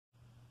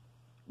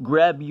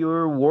grab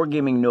your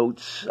Wargaming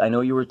notes. I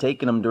know you were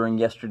taking them during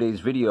yesterday's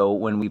video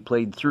when we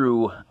played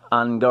through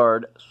En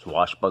Garde,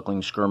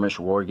 Swashbuckling Skirmish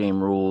Wargame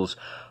Rules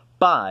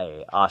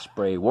by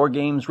Osprey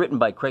Wargames, written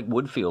by Craig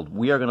Woodfield.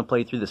 We are going to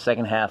play through the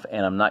second half,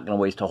 and I'm not going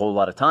to waste a whole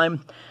lot of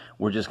time.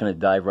 We're just going to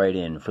dive right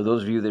in. For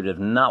those of you that have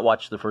not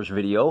watched the first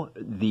video,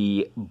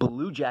 the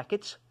Blue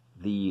Jackets,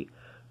 the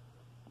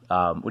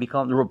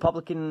the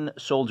Republican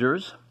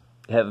soldiers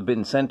have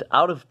been sent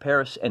out of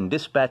Paris and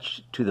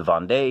dispatched to the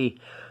Vendee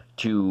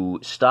to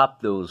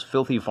stop those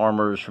filthy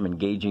farmers from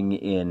engaging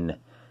in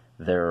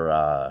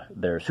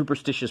their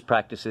superstitious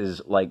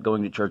practices like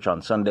going to church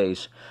on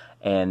Sundays.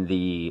 And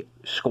the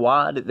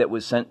squad that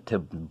was sent to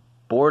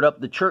board up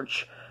the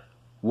church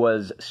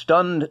was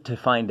stunned to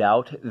find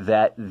out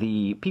that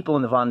the people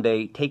in the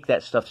Vendee take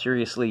that stuff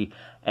seriously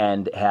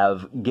and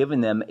have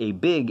given them a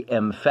big,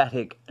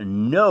 emphatic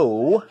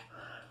no,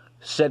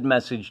 said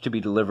message to be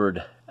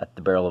delivered at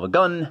the barrel of a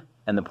gun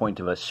and the point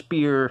of a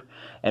spear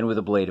and with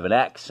a blade of an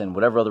axe and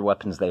whatever other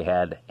weapons they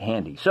had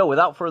handy. So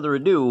without further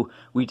ado,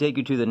 we take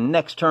you to the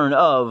next turn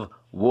of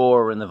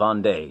War in the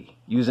Vendee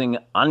using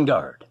En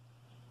Garde.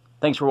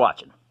 Thanks for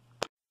watching.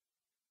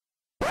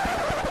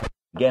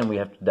 Again, we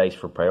have to dice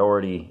for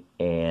priority,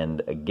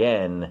 and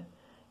again,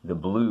 the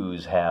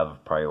blues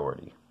have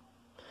priority.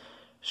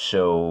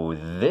 So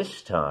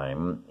this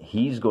time,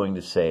 he's going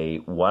to say,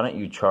 why don't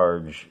you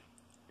charge?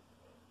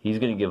 He's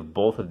going to give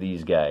both of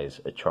these guys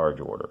a charge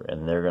order,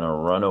 and they're going to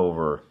run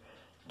over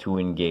to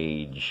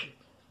engage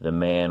the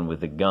man with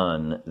the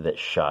gun that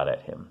shot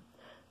at him.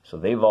 So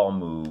they've all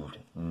moved.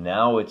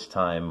 Now it's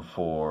time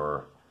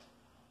for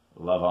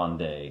La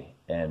Vendee,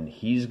 and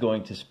he's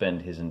going to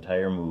spend his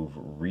entire move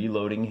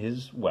reloading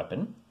his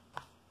weapon.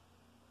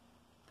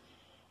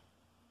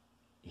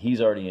 He's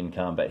already in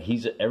combat.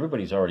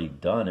 Everybody's already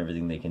done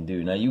everything they can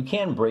do. Now, you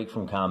can break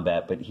from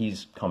combat, but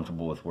he's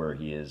comfortable with where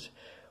he is.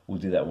 We'll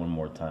do that one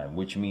more time,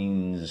 which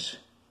means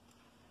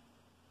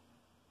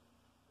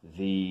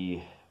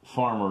the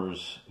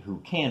farmers who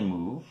can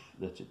move,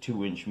 that's a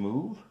 2-inch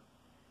move,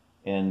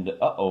 and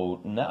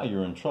uh-oh, now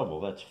you're in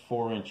trouble. That's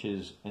 4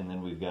 inches, and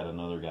then we've got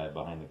another guy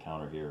behind the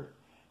counter here,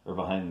 or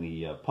behind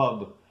the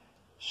pub.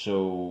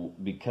 So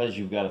because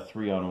you've got a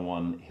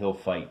 3-on-1, he'll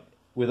fight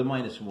with a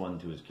 -1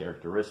 to his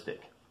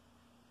characteristic.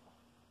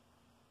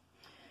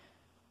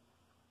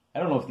 I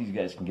don't know if these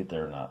guys can get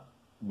there or not,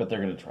 but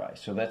they're going to try.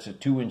 So that's a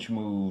 2-inch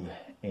move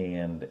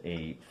and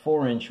a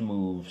 4-inch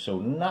move, so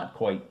not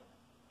quite.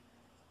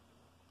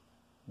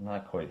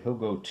 Not quite. He'll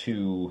go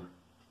 2,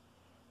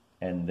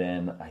 and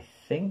then I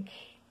think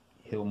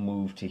he'll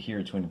move to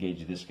here to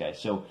engage this guy.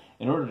 So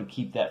in order to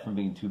keep that from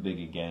being too big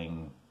a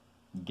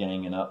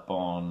ganging up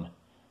on,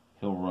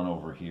 he'll run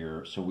over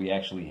here. So we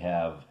actually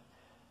have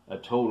a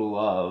total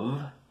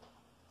of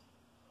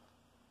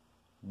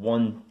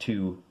 1,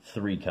 2,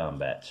 3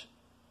 combats.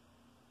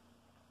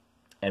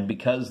 And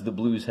because the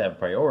blues have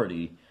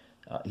priority,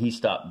 he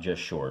stopped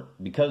just short.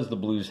 Because the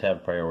blues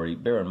have priority,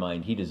 bear in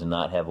mind, he does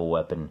not have a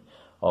weapon.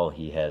 All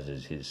he has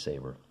is his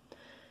saber.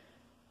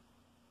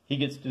 He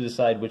gets to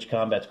decide which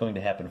combat's going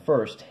to happen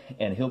first,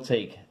 and he'll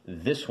take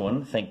this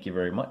one, thank you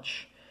very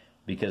much,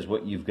 because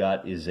what you've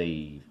got is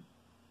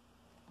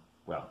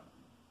well,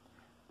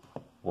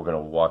 we're going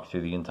to walk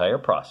through the entire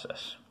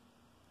process.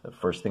 The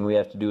first thing we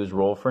have to do is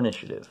roll for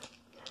initiative.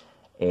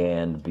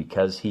 And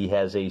because he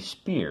has a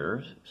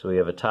spear, so we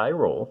have a tie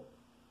roll,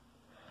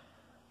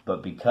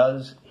 but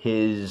because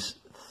his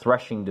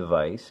threshing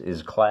device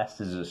is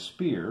classed as a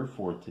spear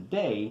for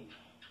today,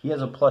 he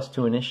has a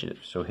 +2 initiative.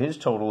 So his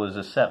total is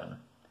a 7.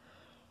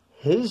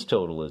 His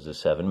total is a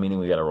 7, meaning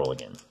we got to roll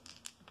again.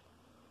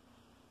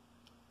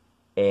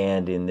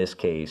 And in this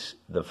case,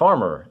 the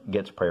farmer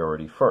gets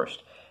priority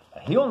first.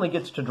 He only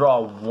gets to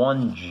draw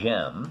 1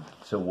 gem,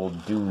 so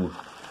we'll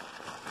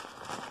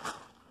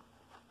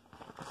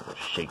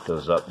shake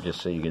those up just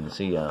so you can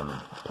see I'm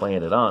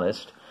playing it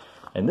honest.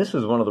 And this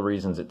is one of the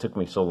reasons it took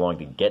me so long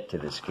to get to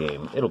this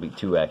game. It'll be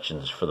 2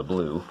 actions for the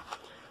blue.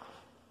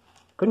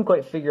 Couldn't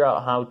quite figure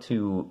out how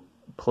to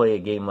play a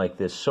game like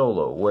this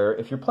solo, where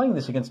if you're playing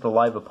this against a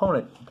live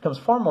opponent, it becomes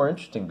far more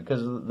interesting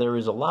because there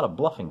is a lot of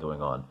bluffing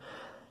going on.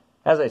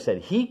 As I said,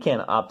 he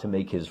can opt to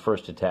make his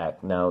first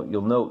attack. Now,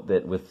 you'll note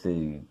that with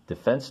the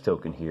defense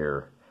token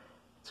here,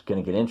 it's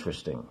going to get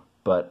interesting,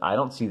 but I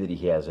don't see that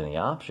he has any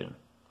option.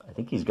 I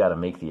think he's got to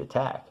make the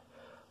attack.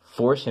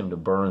 Force him to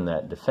burn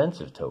that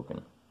defensive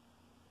token.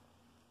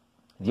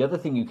 The other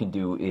thing you can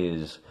do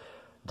is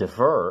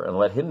defer and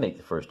let him make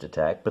the first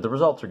attack, but the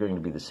results are going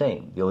to be the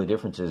same. The only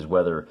difference is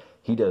whether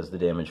he does the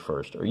damage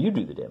first or you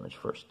do the damage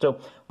first. So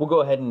we'll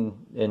go ahead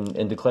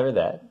and declare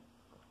that.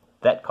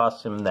 That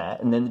costs him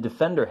that, and then the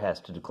defender has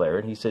to declare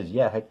it. He says,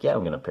 yeah, heck yeah,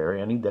 I'm going to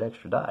parry. I need that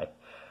extra die.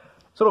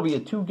 So it'll be a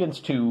 2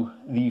 against 2.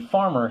 The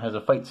farmer has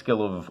a fight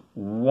skill of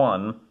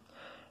 1.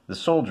 The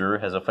soldier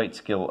has a fight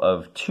skill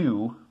of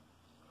 2.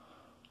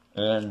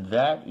 And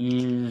that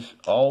is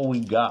all we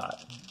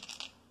got.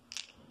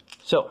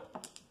 So,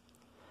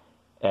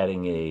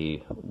 adding a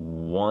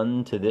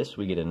 1 to this,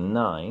 we get a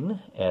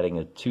 9. Adding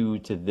a 2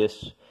 to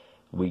this,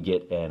 we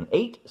get an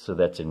 8. So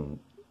that's an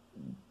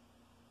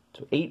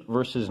So 8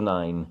 versus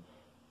 9,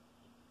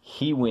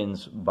 he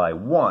wins by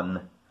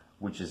 1,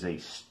 which is a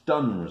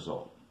stun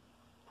result.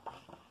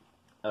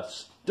 A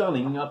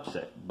stunning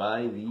upset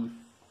by the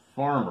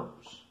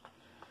farmers.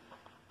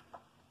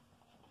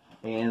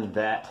 And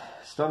that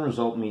stun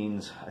result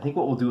means, I think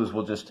what we'll do is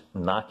we'll just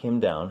knock him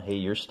down. Hey,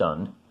 you're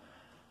stunned.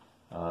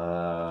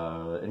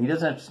 And he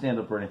doesn't have to stand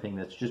up or anything.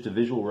 That's just a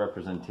visual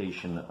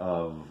representation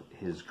of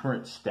his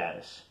current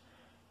status.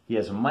 He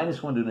has a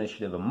 -1 to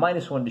initiative, a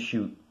 -1 to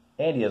shoot,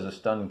 and he has a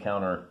stun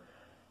counter.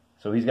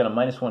 So he's got a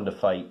 -1 to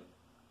fight.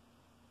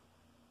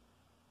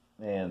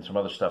 And some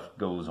other stuff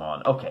goes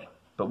on. Okay,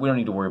 but we don't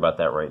need to worry about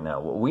that right now.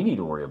 What we need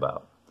to worry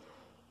about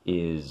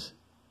is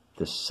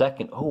the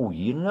second... Oh,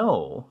 you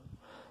know...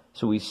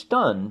 So he's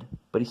stunned,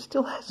 but he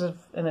still has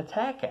an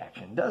attack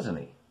action, doesn't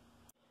he?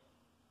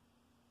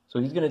 So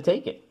he's going to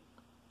take it.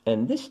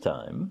 And this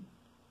time,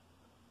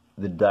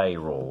 the die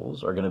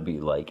rolls are going to be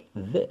like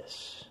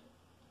this.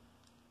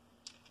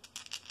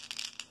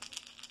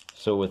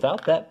 So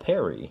without that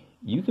parry,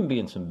 you can be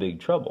in some big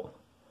trouble.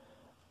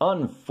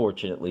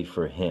 Unfortunately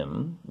for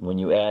him, when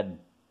you add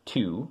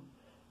 2,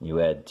 you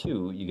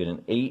get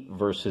an 8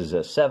 versus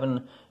a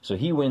 7. So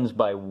he wins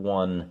by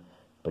 1,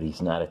 but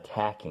he's not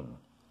attacking.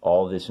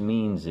 All this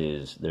means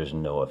is there's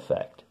no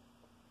effect.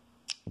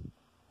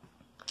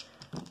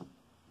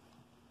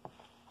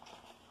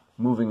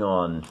 Moving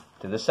on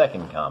to the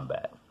second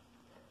combat.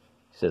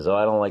 He says, oh,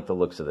 I don't like the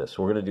looks of this.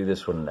 We're going to do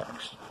this one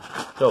next.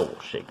 So we'll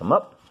shake him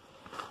up.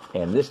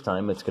 And this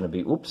time it's going to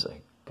be, oops,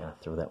 I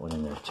got to throw that one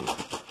in there too.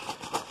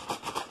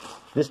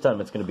 This time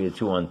it's going to be a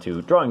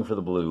 2-on-2. Drawing for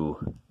the blue,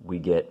 we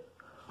get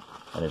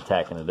an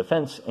attack and a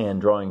defense.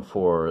 And drawing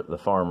for the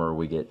farmer,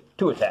 we get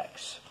 2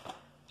 attacks.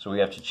 So we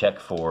have to check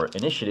for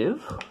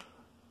initiative.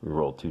 We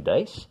roll 2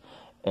 dice.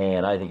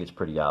 And I think it's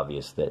pretty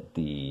obvious that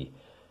the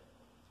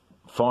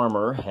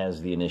farmer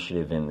has the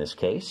initiative in this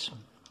case.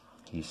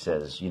 He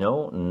says, you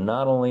know,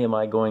 not only am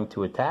I going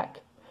to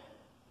attack,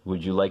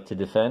 would you like to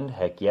defend?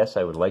 Heck yes,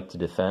 I would like to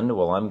defend.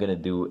 Well, I'm going to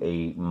do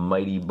a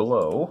mighty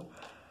blow.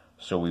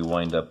 So we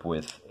wind up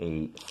with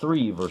a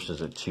 3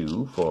 versus a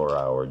 2 for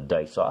our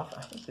dice off.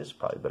 I think this is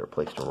probably a better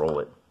place to roll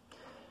it.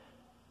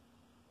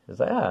 He says,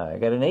 I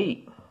got an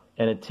 8.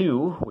 And a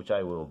 2, which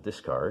I will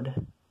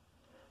discard,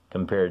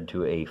 compared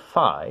to a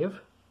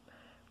 5.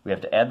 We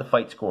have to add the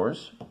fight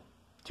scores,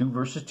 2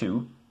 versus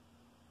 2.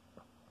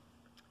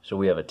 So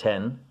we have a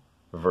 10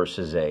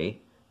 versus a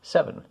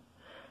 7.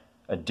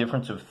 A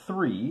difference of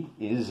 3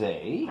 is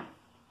a...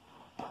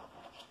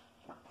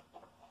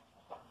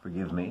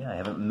 Forgive me, I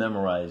haven't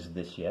memorized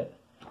this yet.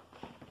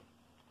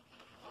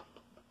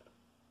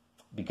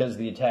 Because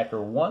the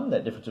attacker won,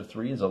 that difference of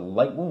 3 is a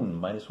light wound,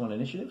 -1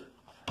 initiative.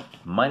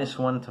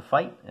 -1 to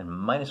fight, and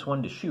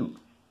 -1 to shoot.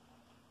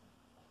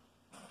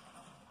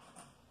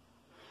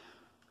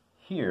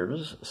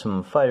 Here's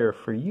some fire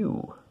for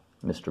you,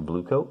 Mr.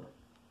 Bluecoat.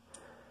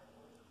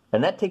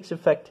 And that takes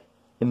effect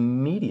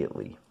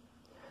immediately.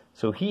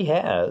 So he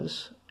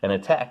has an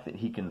attack that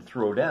he can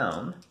throw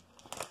down,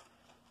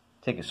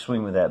 take a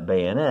swing with that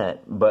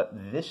bayonet,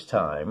 but this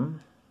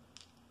time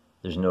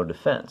there's no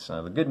defense.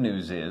 Now the good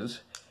news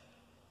is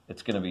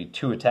it's going to be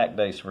 2 attack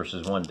dice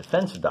versus 1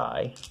 defense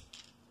die.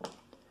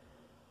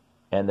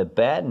 And the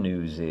bad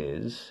news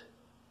is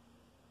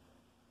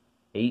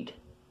 8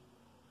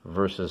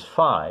 versus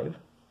 5.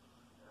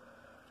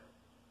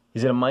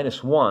 He's at a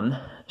 -1,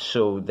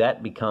 so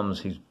that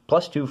becomes, he's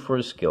 +2 for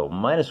his skill,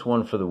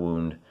 -1 for the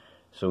wound,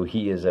 so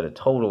he is at a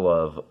total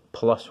of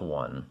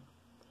 +1.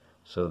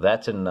 So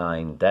that's a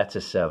 9, that's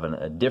a 7.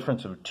 A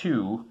difference of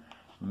 2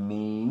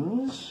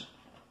 means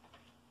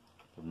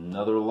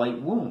another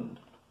light wound.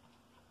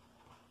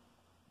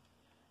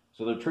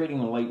 So they're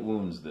trading light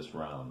wounds this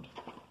round.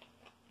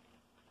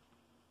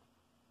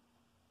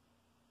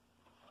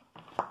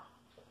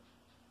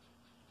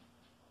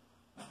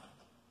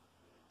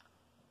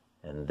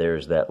 And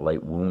there's that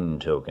light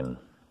wound token.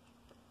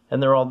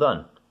 And they're all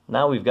done.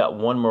 Now we've got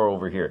one more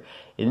over here.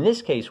 In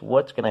this case,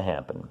 what's going to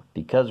happen?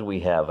 Because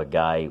we have a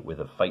guy with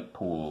a fight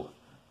pool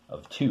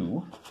of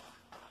 2,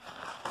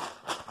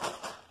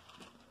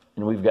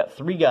 and we've got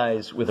 3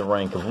 guys with a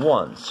rank of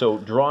 1. So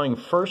drawing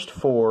first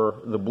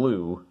for the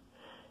blue,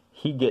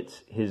 he gets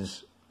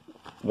his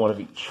 1 of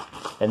each.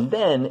 And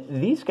then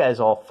these guys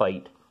all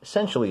fight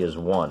essentially as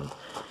 1.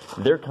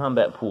 Their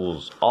combat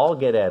pools all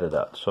get added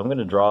up. So I'm going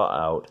to draw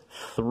out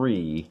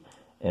 3,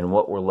 and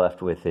what we're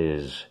left with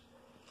is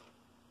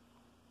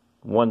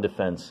 1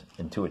 defense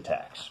and 2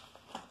 attacks.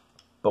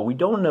 But we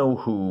don't know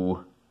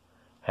who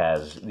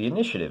has the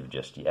initiative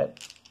just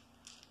yet.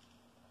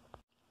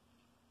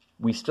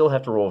 We still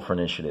have to roll for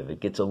initiative. It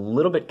gets a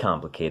little bit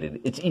complicated.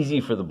 It's easy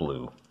for the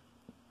blue.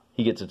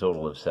 He gets a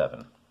total of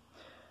 7.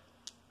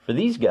 For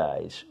these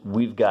guys,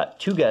 we've got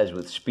 2 guys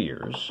with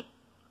spears,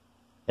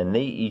 and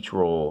they each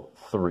roll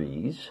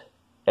 3s.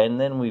 And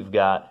then we've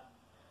got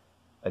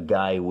a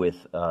guy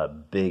with a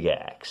big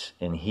axe,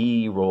 and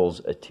he rolls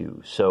a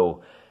 2.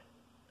 So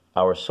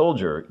our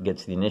soldier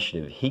gets the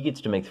initiative. He gets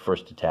to make the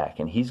first attack,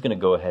 and he's going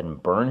to go ahead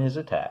and burn his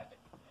attack.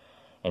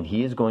 And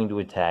he is going to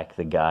attack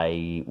the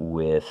guy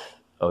with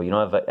Oh, you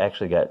know, I've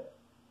actually got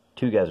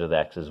two guys with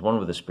axes, one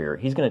with a spear.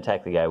 He's going to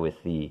attack the guy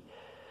with the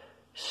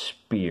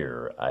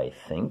spear, I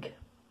think.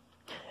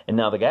 And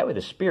now the guy with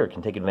the spear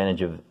can take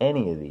advantage of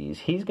any of these.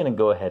 He's going to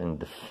go ahead and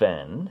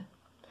defend.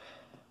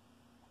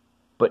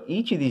 But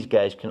each of these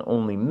guys can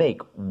only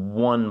make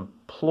one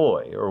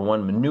ploy, or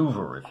one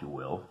maneuver, if you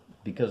will,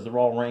 because they're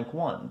all rank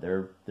 1.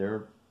 They're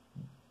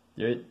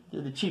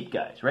the cheap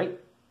guys, right?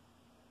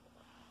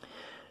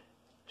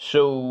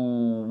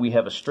 So we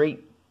have a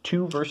straight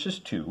 2 versus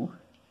 2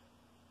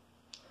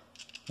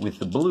 with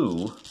the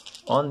blue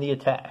on the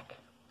attack.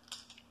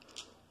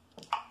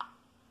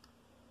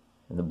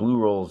 And the blue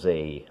rolls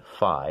a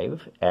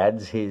 5,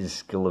 adds his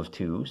skill of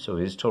 2, so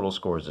his total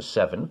score is a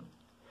 7.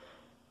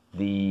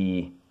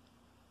 The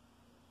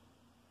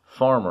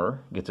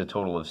farmer gets a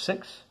total of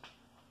 6.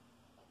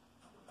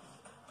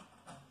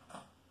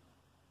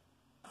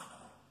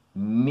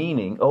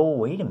 Meaning, oh,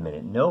 wait a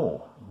minute,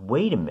 no,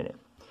 wait a minute.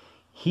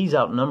 He's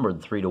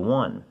outnumbered 3 to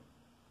 1.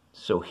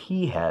 So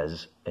he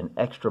has an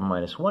extra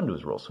 -1 to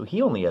his roll. So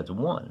he only adds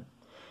 1.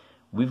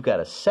 We've got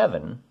a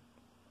 7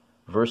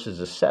 versus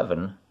a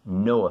 7,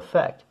 no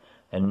effect.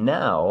 And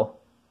now,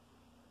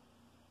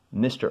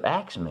 Mr.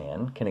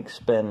 Axeman can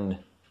expend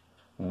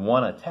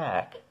 1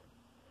 attack,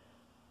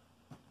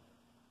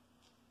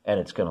 and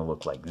it's going to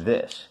look like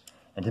this.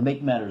 And to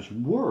make matters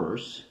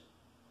worse,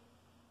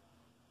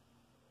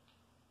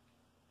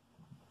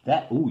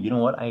 ooh, you know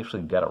what? I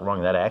actually got it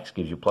wrong. That axe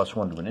gives you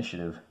 +1 to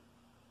initiative.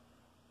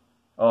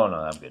 Oh, no,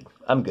 I'm good.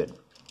 I'm good.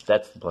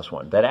 That's the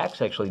 +1. That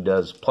axe actually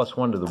does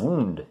 +1 to the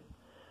wound.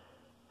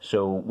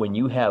 So when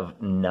you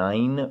have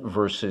 9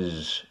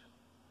 versus,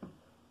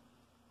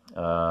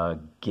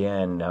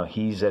 again, now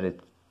he's at a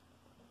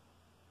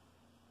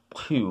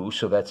 2,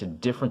 so that's a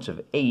difference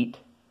of 8.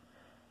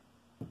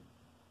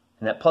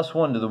 And that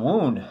 +1 to the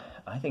wound,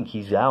 I think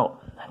he's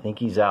out. I think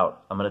he's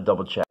out. I'm going to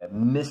double check. I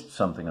missed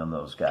something on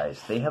those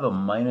guys. They have a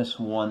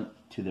 -1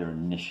 to their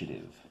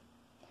initiative.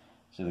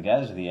 So the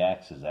guys with the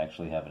axes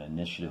actually have an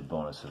initiative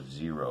bonus of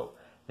 0.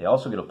 They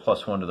also get a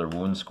 +1 to their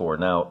wound score.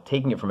 Now,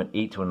 taking it from an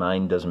 8 to a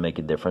 9 doesn't make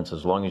a difference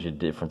as long as your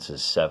difference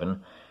is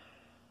 7.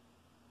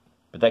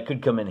 But that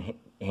could come in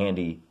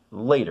handy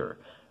later.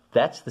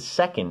 That's the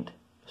second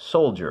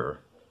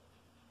soldier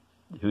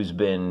who's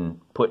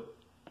been put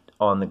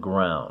on the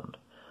ground,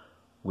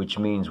 which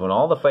means when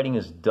all the fighting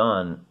is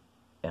done,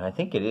 and I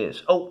think it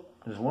is. Oh,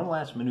 there's one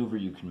last maneuver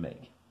you can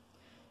make.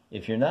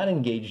 If you're not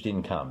engaged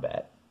in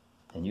combat,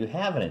 and you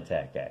have an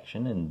attack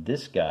action, and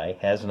this guy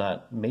has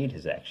not made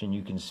his action,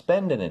 you can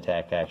spend an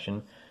attack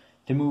action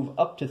to move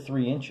up to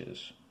 3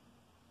 inches.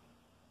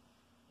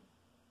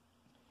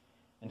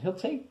 And he'll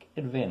take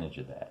advantage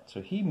of that.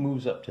 So he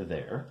moves up to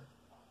there.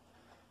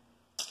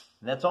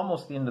 And that's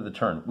almost the end of the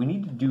turn. We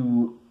need to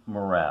do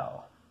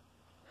morale.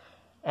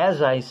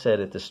 As I said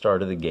at the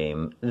start of the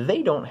game,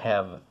 they don't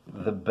have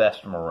the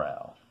best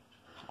morale.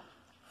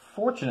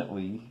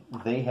 Fortunately,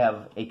 they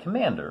have a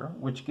commander,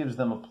 which gives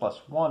them a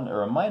 +1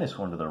 or a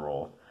 -1 to their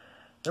roll.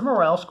 Their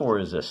morale score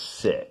is a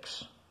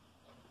 6.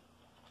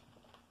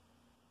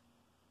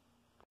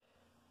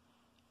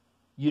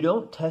 You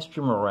don't test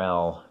your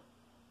morale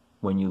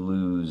when you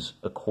lose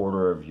a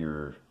quarter of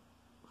your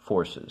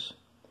forces.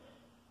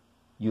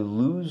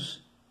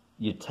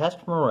 You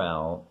test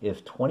morale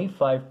if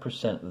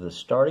 25% of the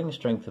starting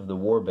strength of the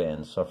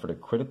warband suffered a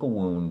critical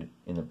wound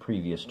in the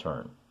previous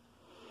turn.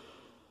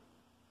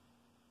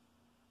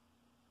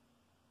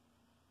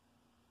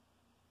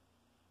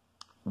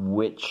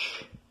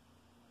 Which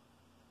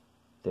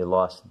they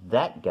lost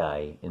that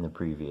guy in the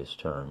previous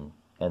turn,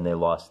 and they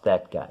lost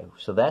that guy.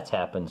 So that's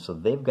happened, so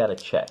they've got to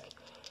check.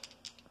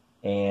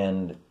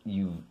 And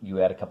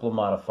you add a couple of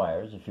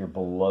modifiers. If you're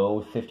below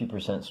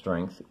 50%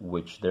 strength,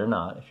 which they're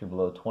not. If you're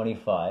below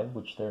 25,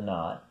 which they're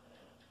not.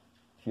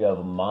 If you have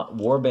a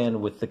warband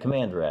with the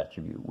commander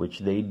attribute, which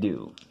they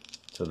do.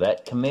 So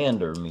that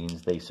commander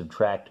means they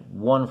subtract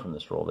 1 from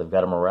this roll. They've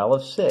got a morale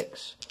of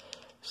 6,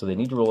 so they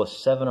need to roll a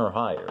 7 or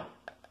higher.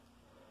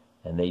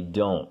 And they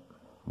don't.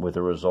 With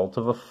a result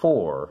of a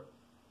 4,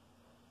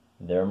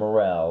 their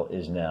morale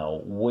is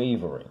now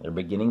wavering. They're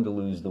beginning to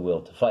lose the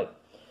will to fight.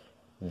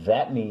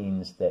 That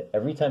means that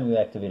every time you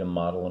activate a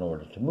model in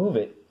order to move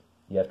it,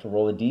 you have to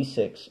roll a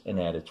d6 and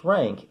add its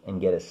rank and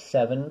get a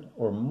 7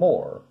 or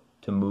more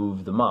to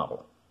move the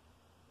model.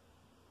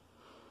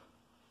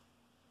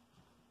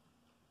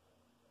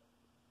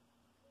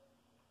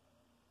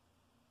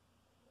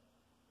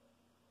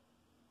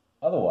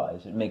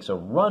 Otherwise, it makes a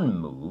run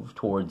move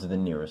towards the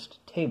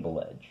nearest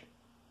table edge.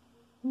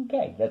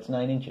 Okay, that's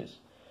 9 inches.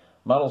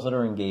 Models that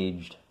are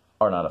engaged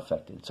are not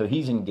affected. So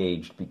he's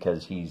engaged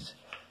because he's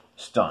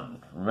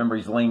stunned. Remember,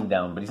 he's laying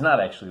down, but he's not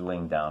actually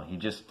laying down. He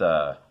just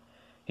got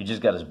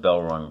his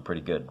bell rung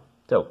pretty good.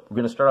 So we're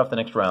going to start off the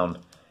next round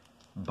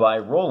by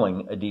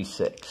rolling a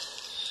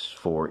d6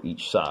 for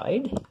each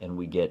side, and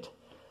we get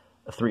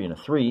a 3 and a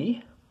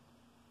 3,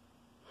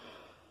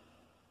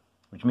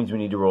 which means we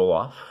need to roll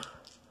off.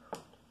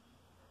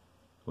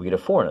 We get a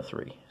 4 and a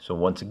 3. So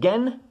once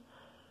again,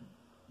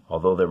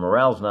 Although their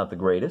morale's not the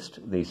greatest,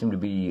 they seem to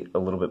be a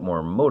little bit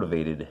more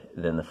motivated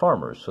than the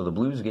farmers. So the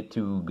blues get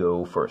to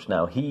go first.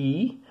 Now,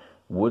 he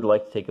would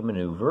like to take a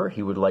maneuver.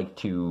 He would like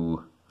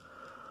to...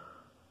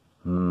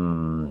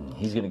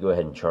 he's going to go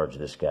ahead and charge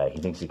this guy. He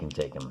thinks he can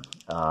take him.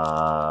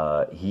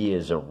 He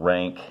is a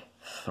rank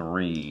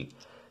 3,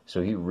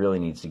 so he really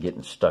needs to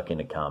get stuck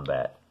into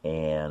combat.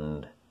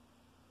 And,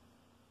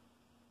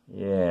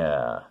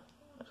 yeah.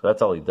 So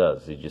that's all he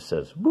does. He just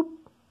says, whoop.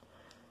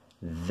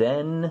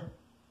 Then...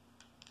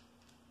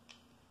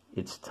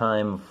 it's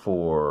time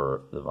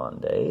for the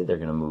Vendee. They're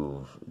going to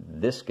move,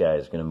 this guy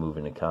is going to move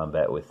into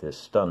combat with this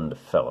stunned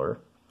feller.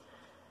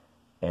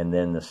 And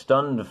then the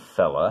stunned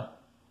fella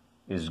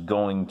is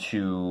going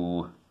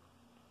to...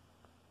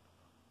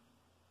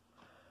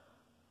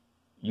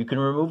 you can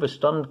remove a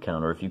stunned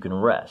counter if you can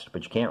rest,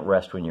 but you can't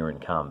rest when you're in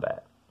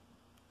combat.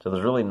 So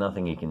there's really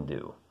nothing he can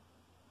do.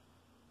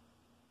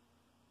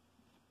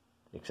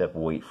 Except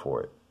wait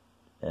for it.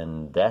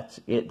 And that's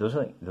it. Those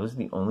are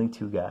the only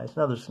 2 guys.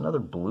 Now, there's another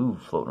blue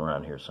floating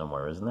around here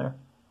somewhere, isn't there?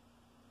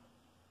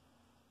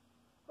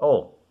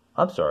 Oh,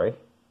 I'm sorry.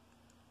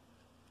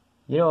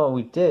 You know what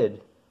we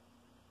did?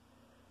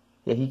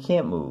 Yeah, he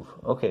can't move.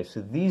 Okay,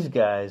 so these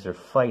guys are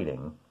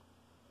fighting.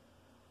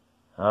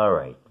 All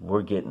right,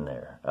 we're getting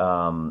there.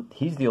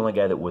 He's the only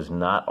guy that was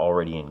not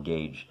already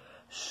engaged.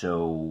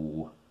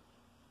 So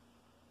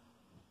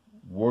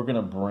we're going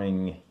to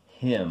bring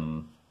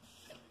him...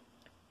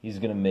 he's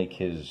going to make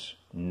his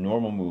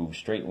normal move,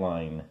 straight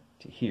line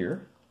to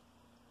here.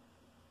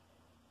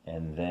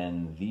 And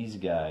then these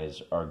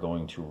guys are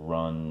going to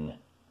run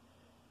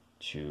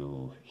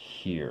to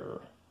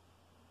here.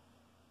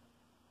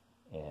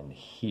 And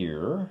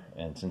here.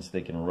 And since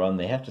they can run,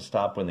 they have to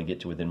stop when they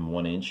get to within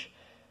 1 inch.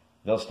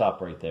 They'll stop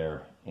right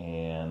there.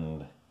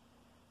 And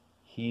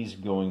he's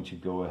going to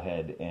go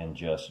ahead and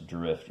just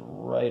drift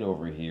right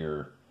over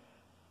here.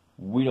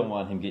 We don't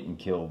want him getting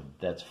killed.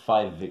 That's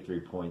 5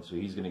 victory points, so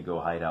he's going to go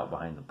hide out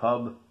behind the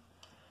pub.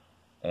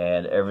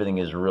 And everything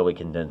is really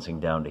condensing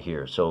down to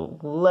here. So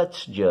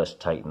let's just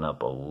tighten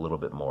up a little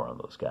bit more on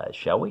those guys,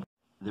 shall we?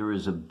 There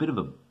is a bit of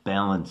a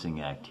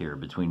balancing act here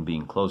between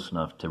being close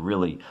enough to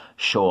really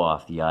show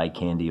off the eye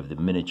candy of the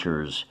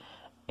miniatures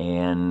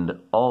and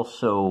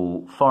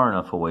also far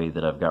enough away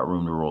that I've got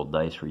room to roll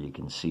dice where you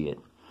can see it.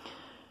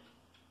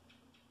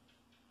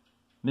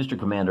 Mr.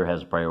 Commander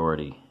has a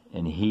priority,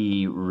 and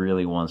he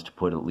really wants to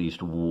put at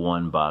least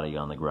 1 body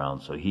on the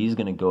ground. So he's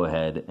going to go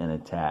ahead and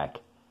attack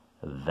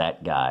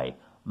that guy,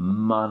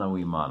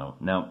 mano-y-mano.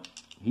 Now,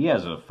 he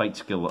has a fight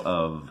skill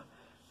of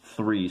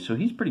 3, so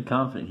he's pretty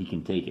confident he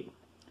can take it.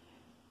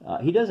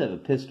 He does have a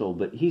pistol,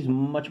 but he's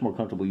much more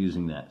comfortable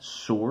using that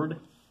sword.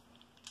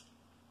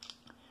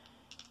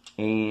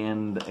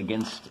 And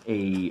against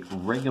a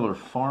regular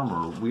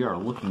farmer, we are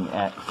looking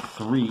at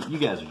 3. You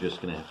guys are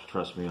just going to have to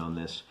trust me on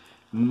this.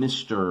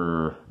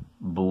 Mr.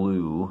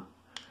 Blue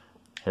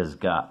has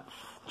got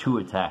 2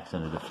 attacks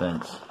and a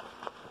defense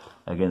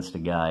against a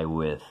guy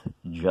with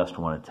just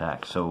 1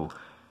 attack. So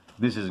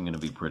this isn't going to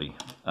be pretty.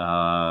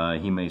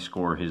 He may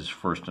score his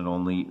first and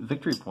only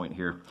victory point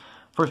here.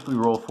 First we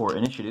roll for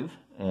initiative,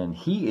 and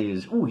he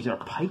is... oh, he's our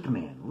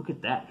pikeman. Look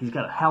at that. He's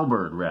got a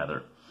halberd,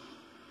 rather.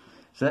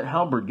 So that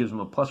halberd gives him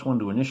a +1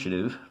 to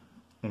initiative,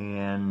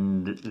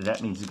 and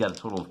that means he's got a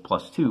total of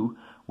 +2,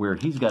 where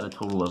he's got a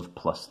total of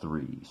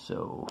 +3.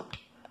 So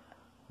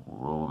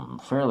roll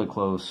fairly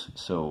close.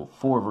 So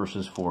 4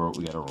 versus 4,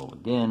 we got to roll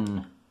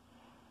again.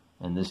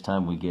 And this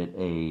time we get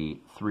a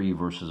 3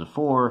 versus a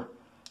 4.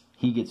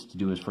 He gets to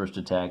do his first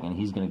attack, and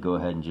he's going to go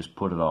ahead and just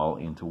put it all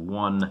into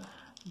 1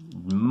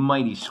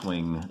 mighty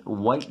swing.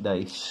 White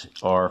dice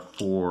are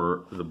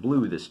for the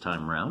blue this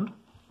time round.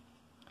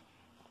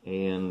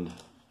 And,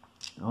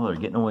 oh, they're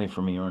getting away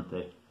from me, aren't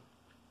they?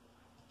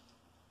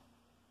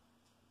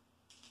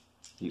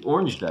 The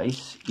orange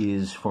dice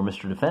is for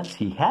Mr. Defense.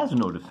 He has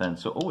no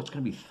defense, so, oh, it's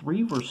going to be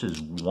 3 versus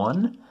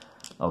 1.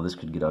 Oh, this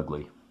could get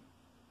ugly.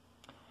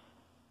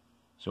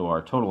 So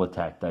our total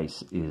attack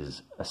dice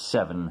is a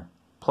 7,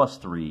 plus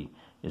 3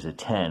 is a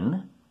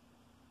 10.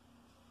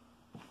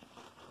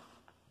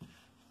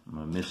 Am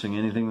I missing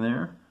anything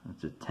there?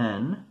 That's a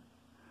 10.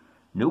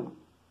 Nope.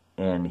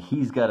 And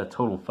he's got a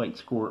total fight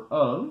score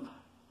of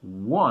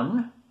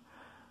 1.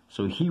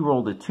 So he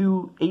rolled a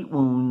 2, 8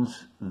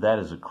 wounds. That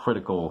is a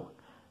critical,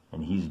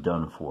 and he's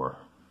done for.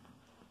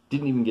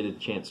 Didn't even get a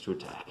chance to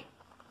attack.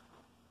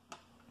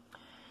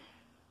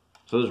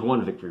 So there's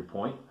 1 victory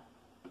point.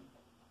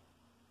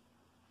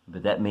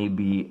 But that may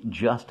be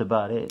just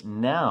about it.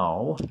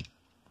 Now,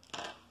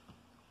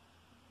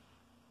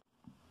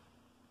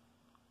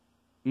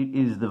 it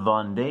is the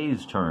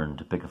Vendee's turn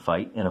to pick a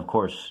fight. And of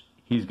course,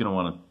 he's going to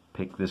want to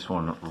pick this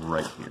one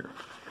right here.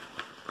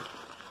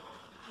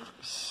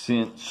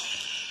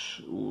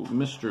 Since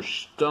Mr.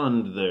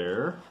 Stunned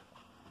there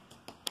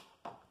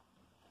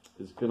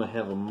is going to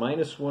have a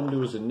 -1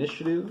 to his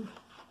initiative.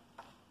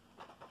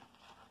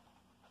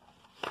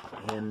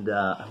 And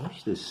I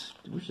wish this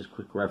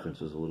quick reference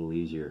was a little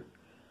easier.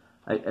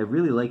 I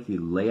really like the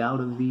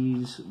layout of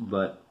these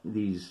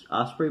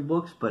Osprey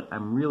books, but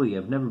I've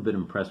never been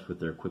impressed with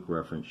their quick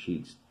reference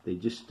sheets. They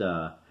just,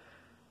 they're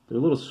a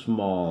little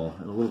small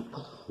and a little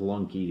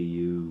clunky to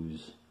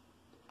use.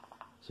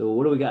 So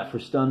what do we got for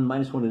stun?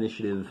 -1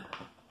 initiative.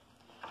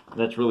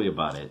 That's really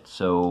about it.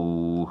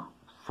 So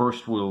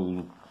first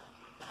we'll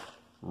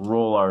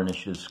roll our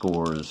initiative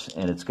scores,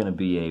 and it's going to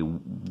be a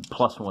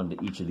 +1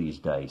 to each of these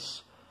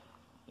dice.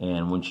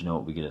 And wouldn't you know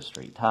it, we get a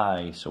straight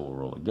tie, so we'll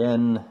roll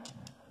again.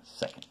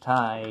 Second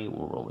tie,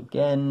 we'll roll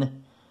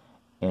again.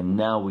 And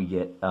now we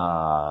get,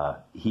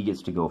 he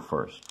gets to go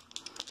first.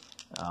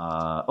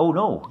 Oh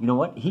no, you know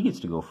what? He gets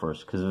to go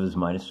first because of his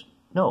minus.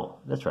 No,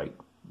 that's right.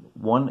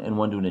 1 and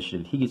 1 to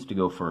initiative. He gets to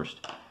go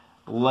first.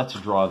 Let's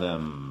draw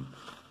them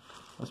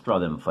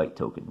fight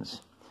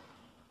tokens.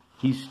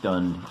 He's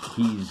stunned.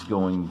 He's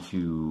going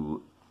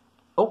to...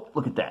 Oh,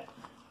 look at that.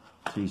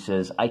 So he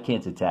says, I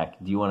can't attack.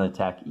 Do you want to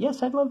attack?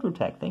 Yes, I'd love to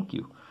attack. Thank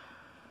you.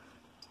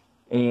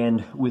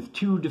 And with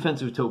 2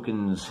 defensive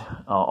tokens,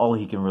 all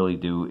he can really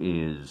do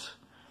is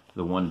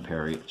the 1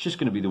 parry. It's just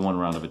going to be the 1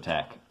 round of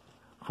attack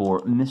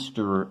for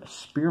Mr.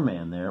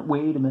 Spearman there.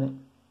 Wait a minute.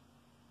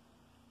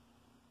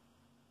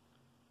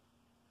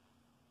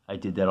 I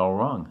did that all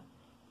wrong.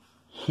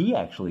 He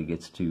actually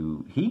gets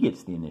the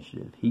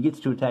initiative. He gets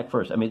to attack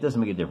first. I mean, it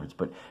doesn't make a difference,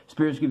 but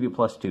spears give you a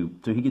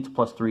 +2, so he gets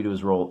 +3 to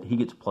his roll. He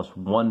gets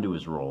 +1 to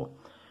his roll.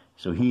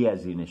 So he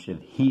has the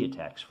initiative. He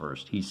attacks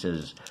first. He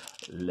says,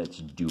 let's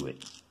do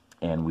it.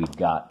 And we've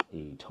got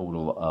a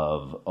total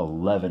of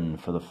 11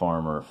 for the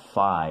farmer,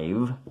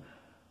 5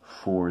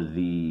 for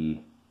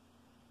the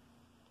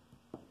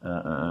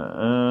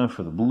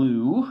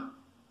blue.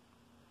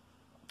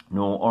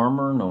 No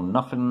armor, no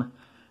nothing.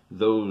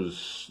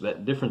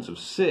 That difference of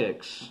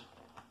 6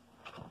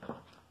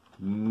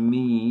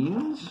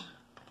 means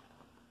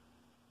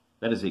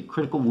that is a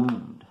critical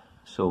wound.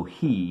 So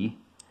he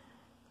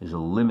is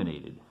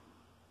eliminated.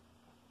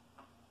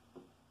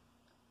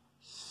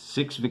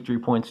 6 victory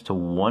points to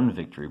 1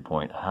 victory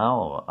point.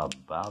 How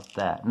about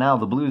that? Now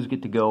the blues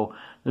get to go.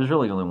 There's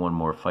really only one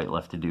more fight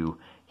left to do.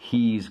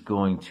 He's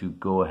going to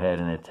go ahead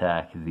and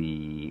attack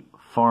the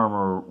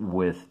farmer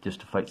with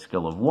just a fight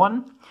skill of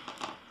 1.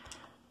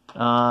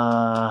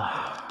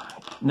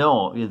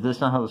 No, that's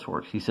not how this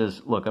works. He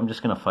says, look, I'm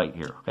just going to fight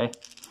here, okay?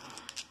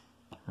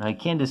 I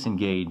can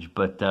disengage,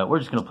 but we're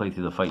just going to play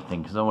through the fight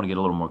thing because I want to get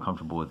a little more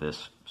comfortable with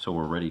this so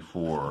we're ready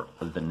for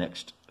the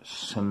next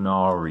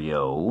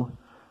scenario.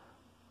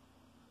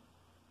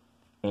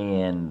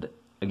 And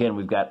again,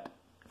 we've got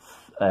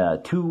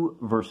 2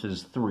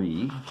 versus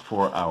 3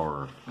 for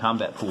our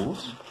combat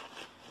pools.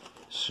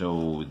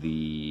 So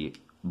the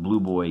blue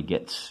boy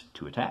gets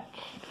to attack,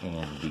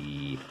 and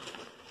the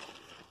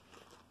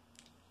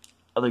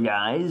other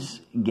guys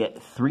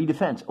get 3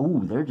 defense. Oh,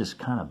 they're just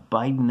kind of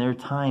biding their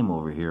time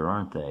over here,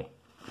 aren't they?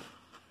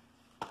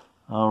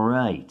 All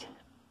right.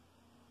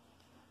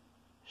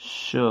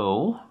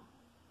 So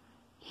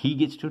he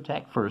gets to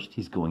attack first.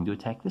 He's going to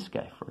attack this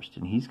guy first.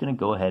 And he's going to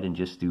go ahead and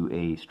just do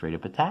a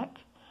straight-up attack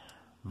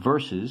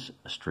versus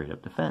a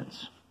straight-up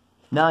defense.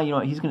 Now, you know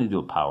what? He's going to do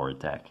a power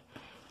attack.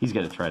 He's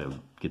got to try to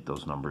get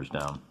those numbers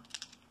down.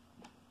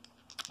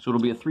 So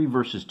it'll be a 3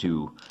 versus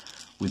 2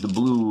 with the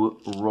blue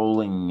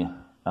rolling...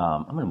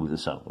 I'm going to move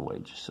this out of the way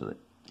just so that...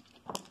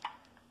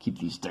 Keep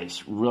these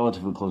dice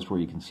relatively close where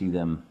you can see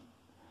them.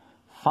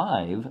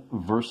 5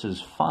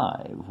 versus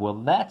 5. Well,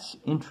 that's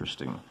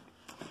interesting.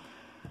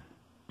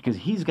 Because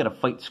he's got a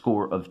fight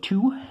score of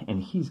 2,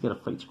 and he's got a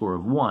fight score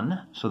of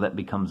 1, so that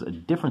becomes a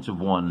difference of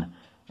 1,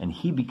 and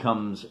he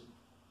becomes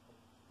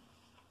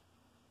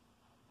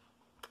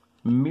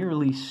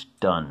merely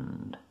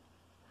stunned.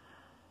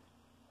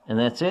 And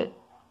that's it.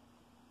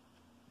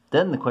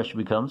 Then the question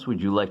becomes,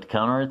 would you like to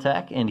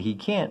counterattack? And he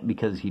can't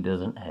because he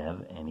doesn't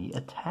have any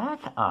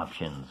attack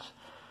options.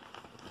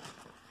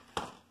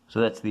 So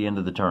that's the end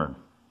of the turn.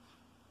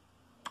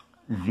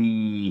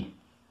 The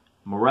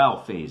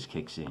morale phase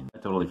kicks in. I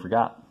totally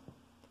forgot.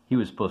 He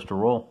was supposed to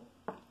roll.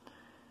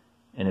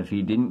 And if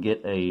he didn't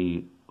get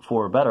a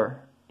 4 or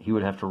better, he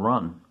would have to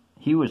run.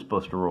 He was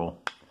supposed to roll.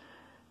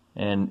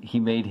 And he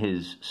made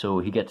his, so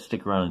he got to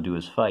stick around and do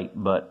his fight.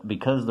 But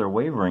because they're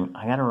wavering,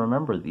 I got to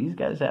remember, these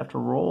guys have to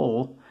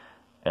roll,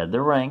 add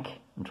their rank,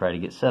 and try to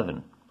get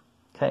 7.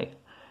 Okay.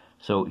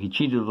 So he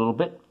cheated a little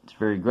bit. It's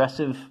very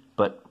aggressive,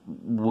 but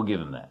we'll give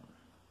him that.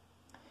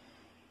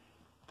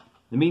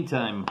 In the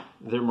meantime,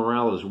 their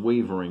morale is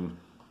wavering.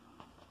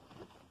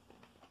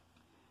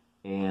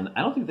 And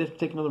I don't think they have to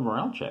take another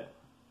morale check.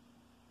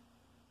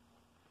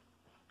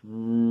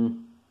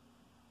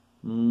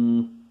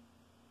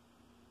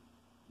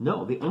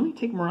 No, they only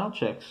take morale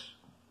checks.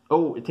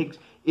 Oh, it takes,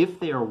 if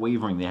they are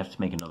wavering, they have to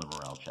make another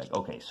morale check.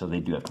 Okay, so they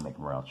do have to make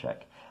a morale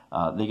check.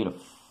 They get a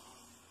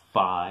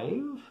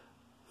 5,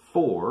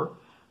 4,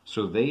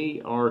 so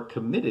they are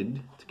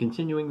committed to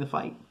continuing the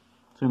fight.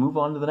 So we move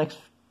on to the next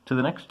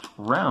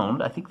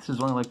round. I think this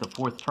is only like the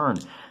 4th turn.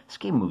 This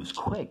game moves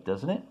quick,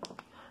 doesn't it?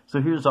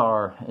 So here's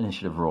our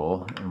initiative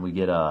roll, and we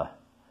get a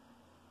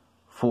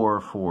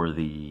 4 for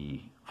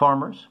the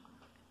farmers,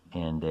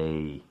 and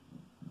a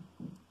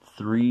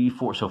 3,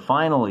 4. So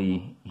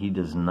finally, he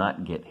does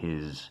not get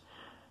his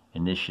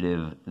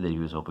initiative that he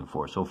was hoping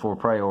for. So for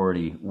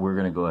priority, we're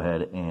going to go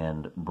ahead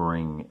and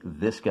bring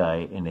this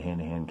guy into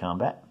hand-to-hand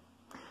combat.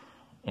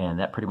 And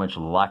that pretty much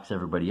locks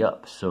everybody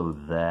up so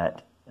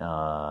that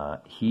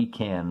he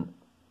can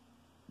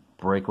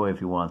break away if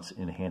he wants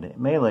in a hand-to-hand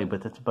melee,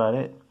 but that's about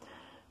it.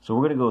 So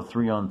we're going to go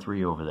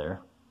 3-on-3 over there.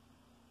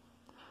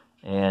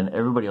 And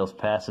everybody else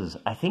passes.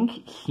 I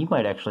think he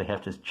might actually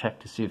have to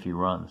check to see if he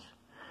runs.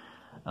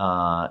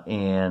 I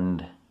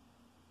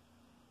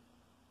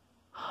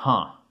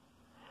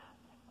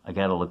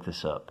gotta look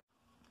this up.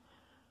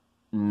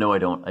 No, I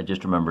don't. I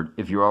just remembered.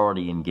 If you're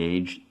already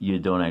engaged, you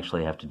don't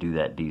actually have to do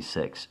that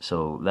D6.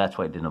 So that's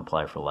why it didn't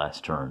apply for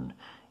last turn.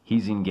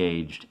 He's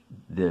engaged.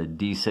 The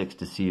D6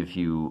 to see if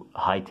you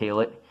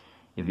hightail it,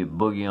 if you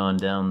boogie on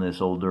down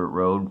this old dirt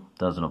road,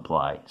 doesn't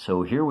apply.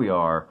 So here we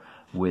are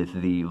with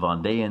the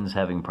Vendeans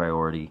having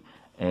priority,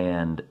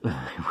 and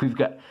we've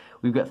got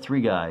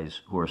 3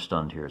 guys who are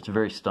stunned here. It's a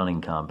very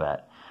stunning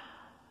combat.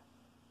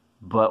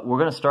 But we're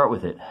going to start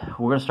with it.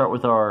 We're going to start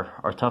with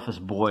our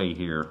toughest boy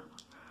here.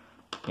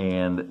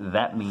 And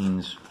that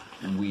means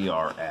we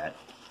are at...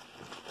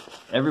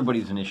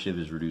 Everybody's initiative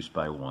is reduced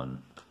by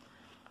 1.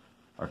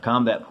 Our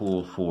combat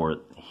pool for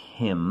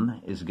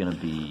him is going to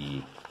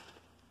be...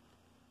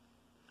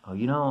 Oh,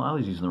 you know, I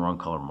was using the wrong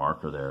color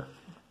marker there.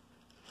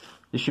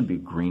 This should be a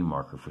green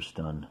marker for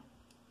stun.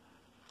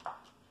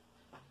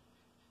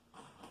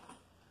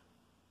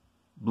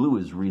 Blue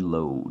is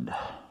reload.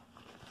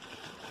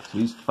 So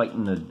he's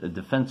fighting a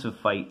defensive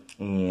fight,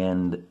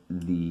 and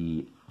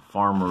the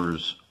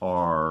farmers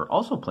are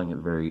also playing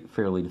it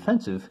fairly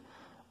defensive.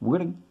 We're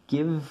gonna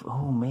give.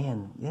 Oh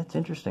man, that's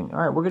interesting. All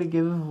right, we're gonna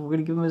give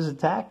him his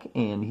attack,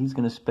 and he's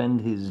gonna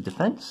spend his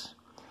defense,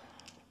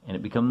 and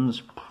it becomes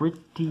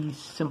pretty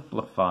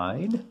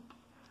simplified.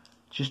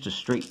 Just a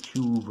straight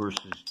 2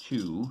 versus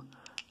 2,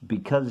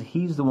 because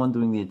he's the one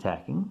doing the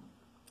attacking.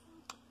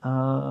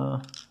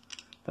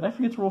 Did I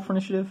forget to roll for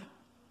initiative?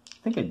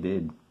 I think I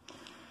did.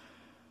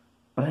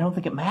 But I don't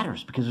think it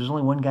matters, because there's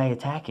only one guy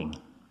attacking.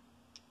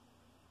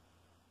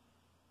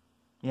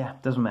 Yeah,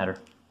 it doesn't matter.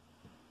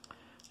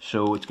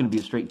 So it's going to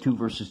be a straight 2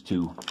 versus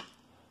 2.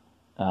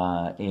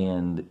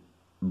 And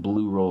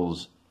blue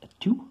rolls a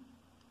 2.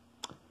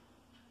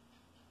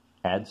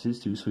 Adds his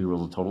 2, so he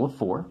rolls a total of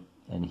 4.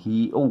 And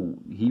he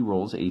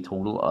rolls a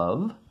total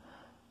of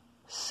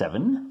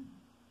 7.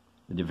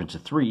 The difference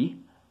of 3.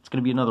 It's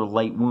going to be another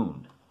light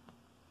wound.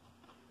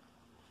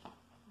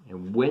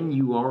 And when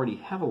you already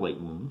have a light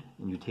wound,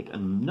 and you take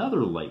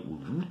another light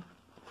wound,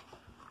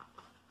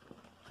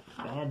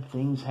 bad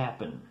things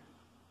happen.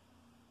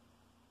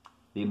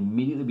 They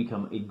immediately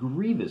become a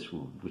grievous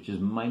wound, which is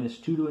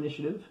 -2 to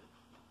initiative,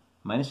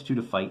 -2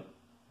 to fight,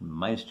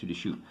 -2 to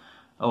shoot.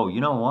 Oh,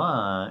 you know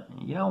what?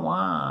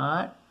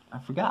 I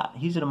forgot.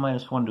 He's at a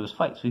 -1 to his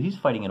fight, so he's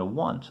fighting at a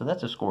 1, so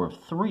that's a score of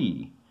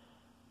 3.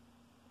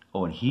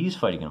 Oh, and he's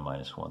fighting at a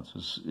 -1, so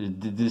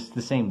it's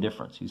the same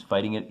difference. He's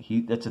fighting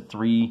it. That's a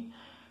 3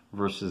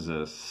 versus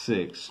a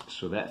 6,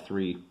 so that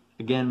 3,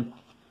 again,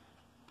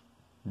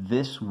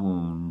 this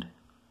wound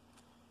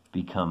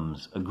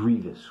becomes a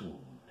grievous wound.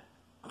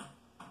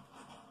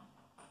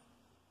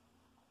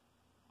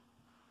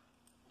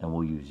 And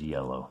we'll use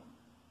yellow.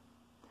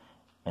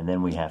 And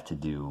then we have to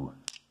do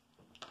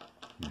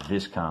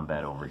this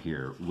combat over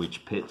here,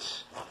 which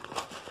pits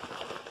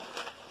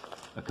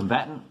a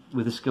combatant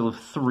with a skill of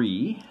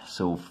 3,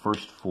 so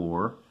first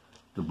for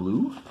the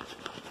blue,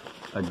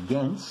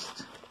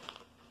 against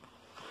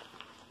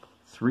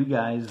 3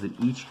 guys that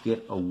each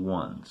get a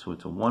 1. So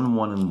it's a 1,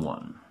 1, and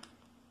 1.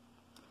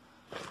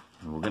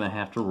 And we're going to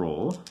have to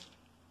roll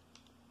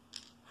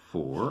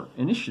for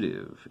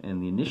initiative.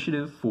 And the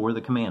initiative for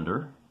the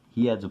commander,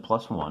 he adds a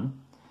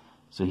 +1,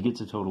 so he gets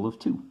a total of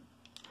 2.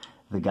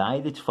 The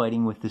guy that's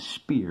fighting with the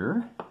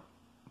spear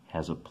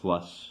has a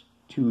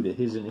 +2 to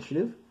his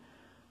initiative,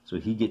 so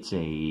he gets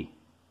a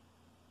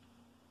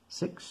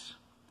 6.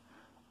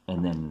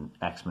 And then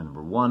axeman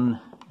number 1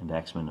 and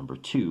axeman number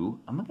 2.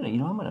 I'm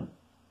gonna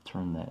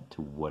turn that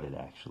to what it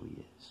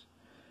actually is.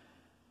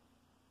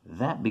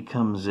 That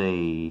becomes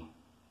a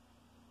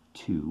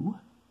 2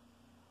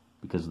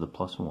 because of the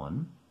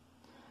 +1.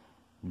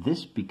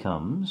 This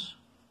becomes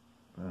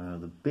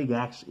the big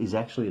axe is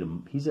actually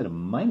he's at a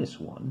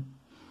 -1,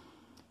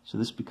 so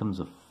this becomes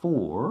a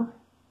 4,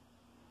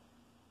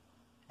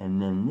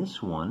 and then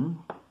this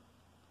one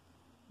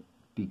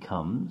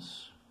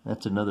becomes,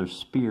 that's another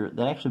spear,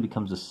 that actually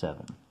becomes a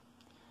 7.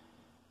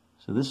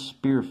 So this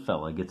spear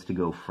fella gets to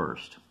go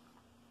first.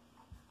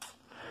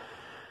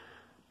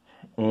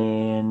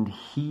 And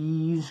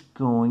he's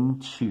going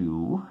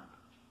to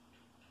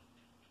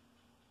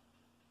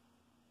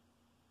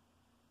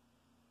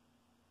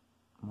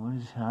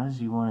how does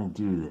he want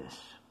to do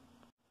this?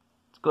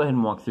 Let's go ahead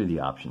and walk through the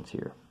options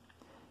here.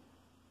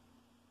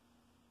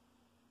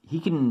 He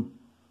can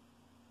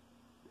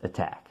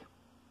attack,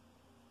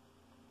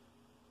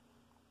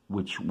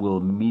 which will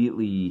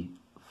immediately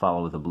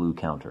follow with a blue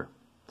counter.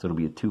 So it'll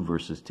be a 2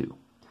 versus 2.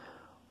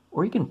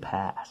 Or he can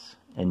pass,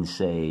 and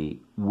say,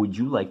 would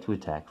you like to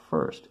attack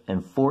first?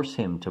 And force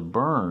him to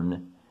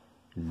burn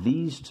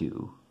these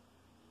two.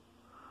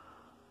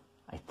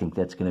 I think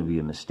that's going to be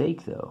a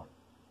mistake, though,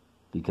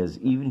 because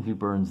even if he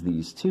burns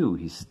these two,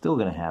 he's still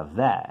going to have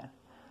that.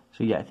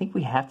 So yeah, I think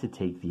we have to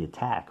take the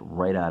attack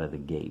right out of the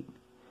gate.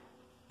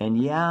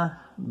 And yeah,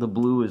 the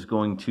blue is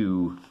going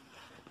to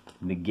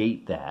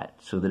negate that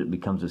so that it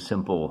becomes a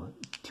simple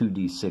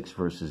 2d6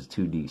 versus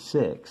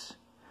 2d6.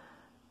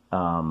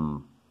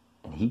 And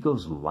he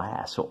goes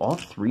last. So all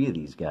three of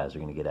these guys are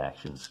going to get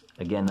actions.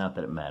 Again, not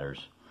that it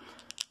matters.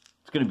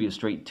 It's going to be a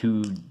straight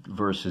 2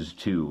 versus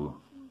 2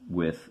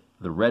 with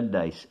the red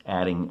dice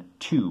adding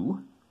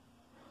 2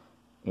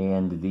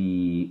 and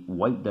the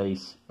white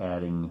dice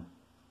adding,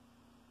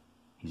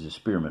 he's a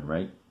spearman,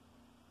 right?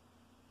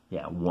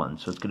 Yeah, 1.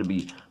 So it's going to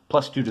be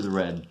 +2 to the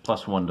red,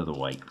 +1 to the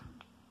white.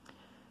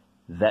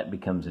 That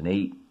becomes an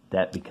 8.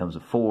 That becomes a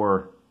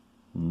 4.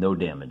 No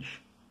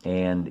damage.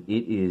 And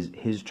it is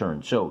his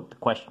turn. So the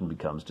question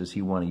becomes, does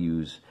he want to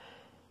use,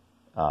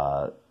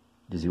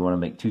 does he want to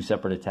make 2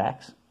 separate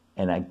attacks?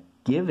 And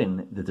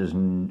given that there's,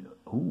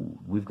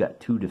 we've got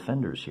 2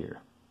 defenders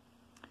here.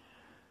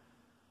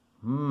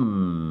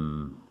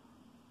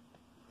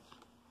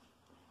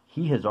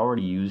 He has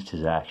already used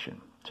his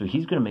action. So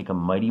he's going to make a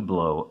mighty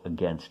blow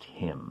against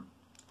him.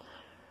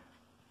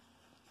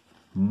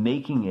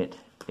 Making it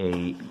a,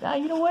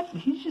 you know what?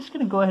 He's just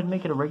going to go ahead and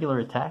make it a regular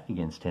attack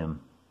against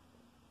him.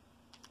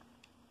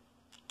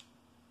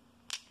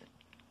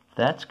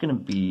 That's going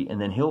to be,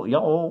 and then he'll, yeah,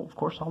 oh, of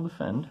course I'll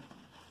defend.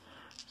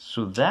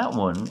 So that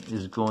one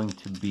is going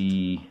to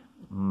be,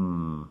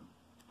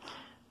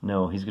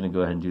 no, he's going to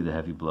go ahead and do the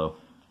heavy blow.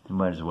 He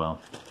might as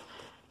well.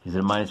 He's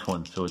at a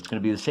 -1, so it's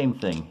going to be the same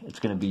thing. It's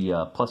going to be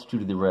 +2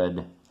 to the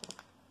red,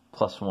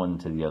 +1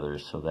 to the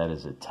others. So that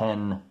is a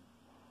 10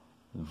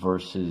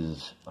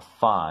 versus a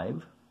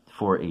 5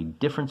 for a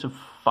difference of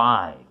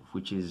 5,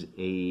 which is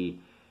a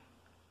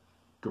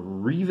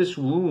grievous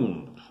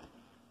wound.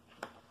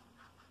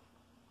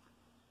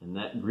 And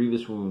that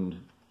grievous wound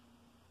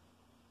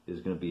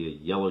is going to be a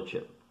yellow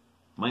chip.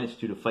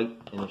 -2 to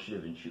fight,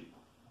 initiative, and shoot.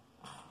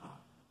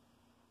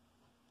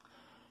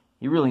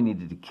 You really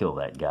needed to kill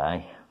that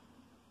guy.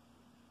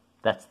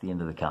 That's the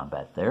end of the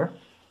combat there.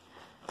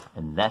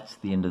 And that's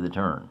the end of the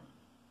turn.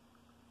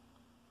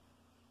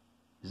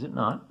 Is it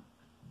not?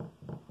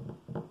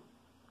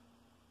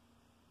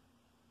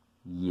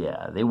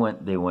 Yeah, they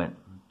went,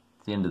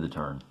 it's the end of the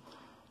turn.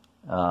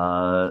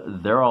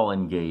 They're all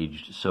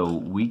engaged, so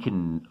we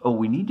can,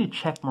 we need to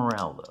check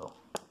morale, though.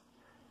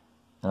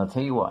 And I'll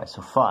tell you why.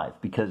 So 5,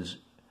 because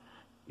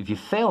if you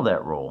fail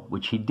that roll,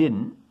 which he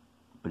didn't,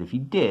 but if he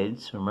did,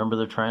 so remember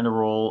they're trying to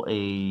roll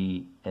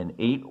an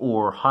 8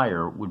 or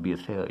higher would be a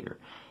failure.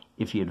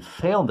 If he had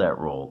failed that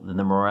roll, then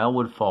the morale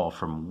would fall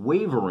from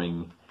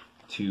wavering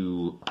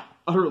to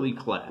utterly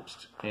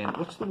collapsed. And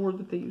what's the word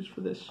that they use for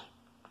this?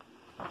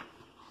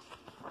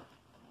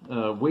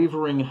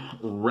 Wavering,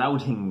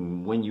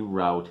 routing. When you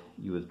rout,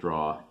 you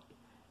withdraw.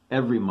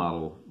 Every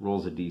model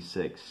rolls a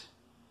d6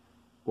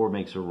 or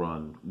makes a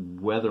run,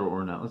 whether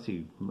or not, let's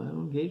see,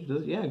 engage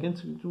does, yeah,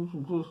 against,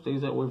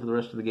 stays that way for the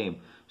rest of the game.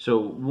 So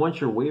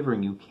once you're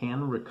wavering, you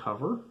can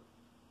recover.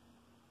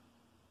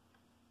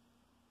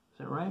 Is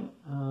that right?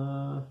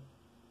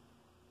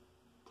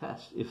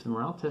 Test. If the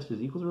morale test is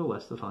equal to or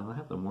less, the following will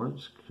happen. We're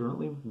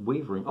currently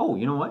wavering. Oh,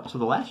 you know what? So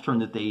the last turn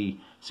that they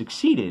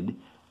succeeded,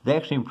 they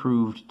actually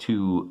improved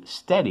to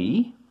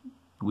steady,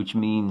 which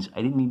means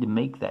I didn't need to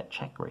make that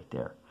check right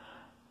there.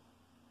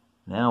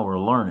 Now we're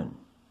learning.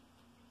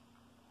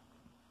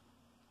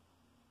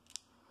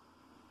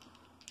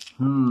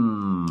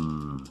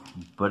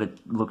 But it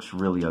looks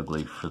really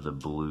ugly for the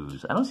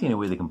blues. I don't see any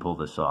way they can pull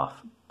this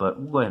off, but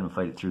we'll go ahead and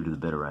fight it through to the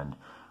bitter end.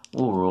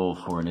 We'll roll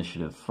for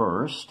initiative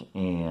first,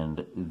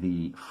 and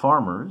the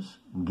farmers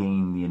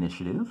gain the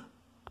initiative.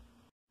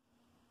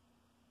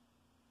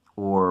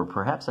 Or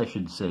perhaps I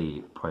should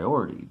say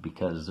priority,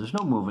 because there's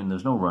no moving,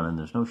 there's no running,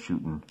 there's no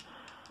shooting.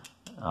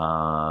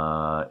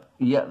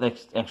 Yeah,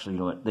 that's actually, you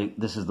know what,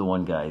 this is the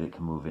one guy that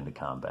can move into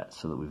combat,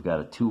 so that we've got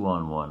a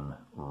 2-on-1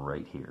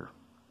 right here.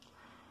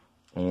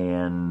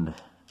 And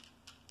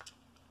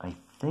I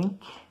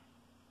think,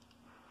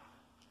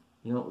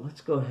 you know,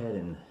 let's go ahead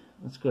and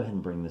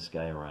bring this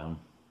guy around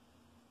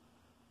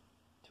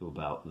to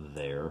about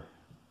there.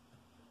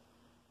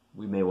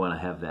 We may want to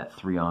have that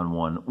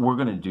 3-on-1. We're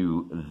going to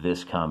do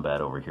this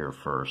combat over here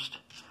first.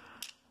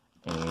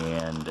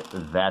 And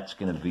that's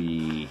going to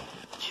be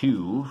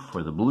 2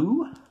 for the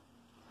blue.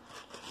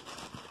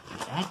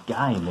 That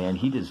guy, man,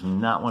 he does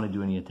not want to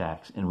do any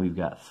attacks. And we've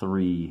got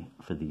 3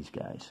 for these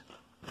guys.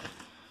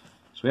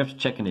 So we have to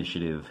check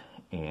initiative,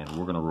 and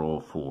we're going to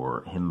roll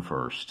for him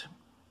first.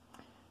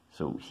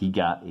 So he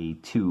got a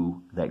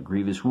 2. That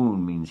grievous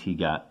wound means he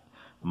got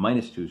a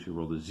 -2, so he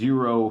rolled a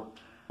 0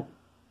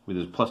 with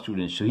his +2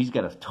 initiative. So he's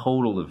got a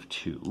total of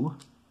 2.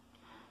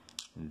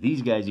 And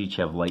these guys each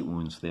have light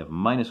wounds. So they have a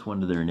 -1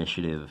 to their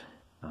initiative.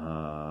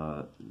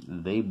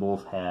 They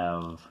both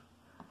have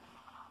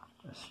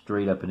a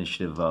straight up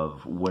initiative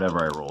of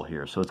whatever I roll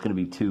here. So it's going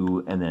to be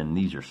 2, and then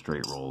these are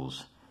straight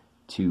rolls,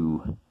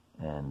 2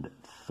 and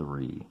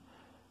 3.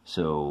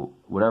 So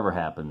whatever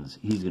happens,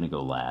 he's going to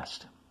go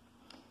last.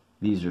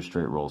 These are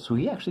straight rolls. So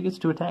he actually gets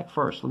to attack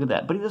first. Look at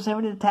that. But he doesn't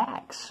have any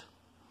attacks.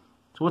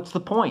 So what's the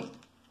point?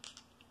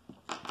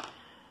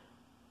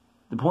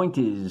 The point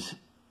is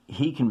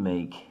he can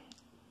make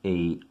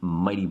a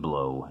mighty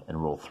blow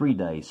and roll 3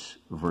 dice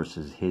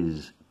versus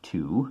his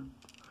 2.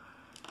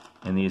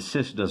 And the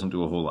assist doesn't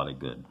do a whole lot of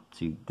good.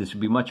 See, this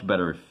would be much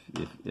better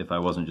if I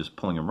wasn't just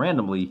pulling them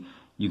randomly.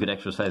 You could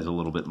exercise a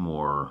little bit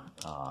more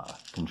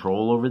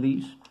control over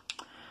these.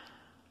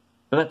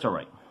 But that's all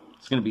right.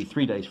 It's going to be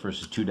 3 dice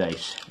versus 2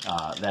 dice.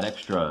 That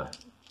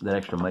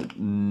extra might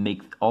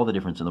make all the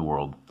difference in the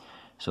world.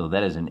 So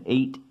that is an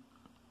 8.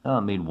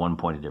 Made 1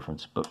 point of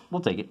difference, but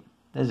we'll take it.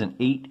 That is an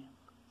 8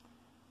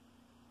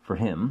 for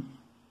him.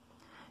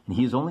 And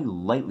he is only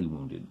lightly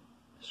wounded.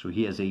 So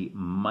he has a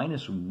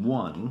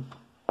 -1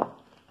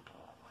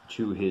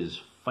 to his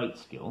fight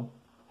skill.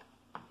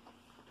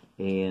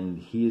 And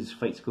his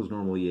fight skill is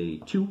normally a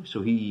 2,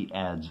 so he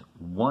adds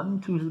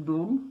 1 to his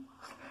ability.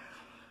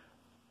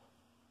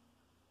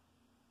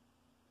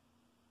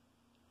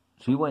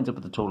 So he winds up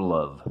with a total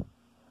of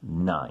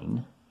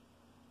 9,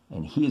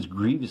 and he is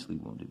grievously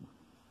wounded.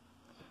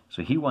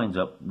 So he winds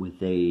up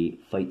with a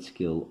fight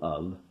skill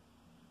of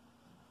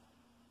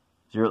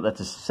 0.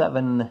 That's a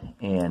 7,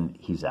 and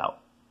he's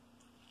out.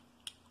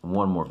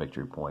 1 more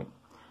victory point,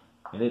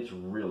 and it's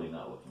really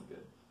not looking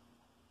good.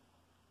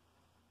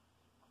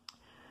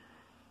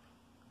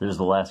 There's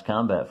the last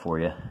combat for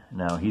you.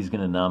 Now he's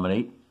going to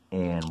nominate,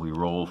 and we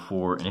roll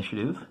for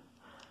initiative.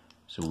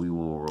 So we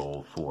will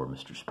roll for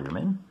Mr.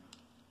 Spearman,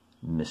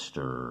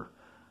 Mr.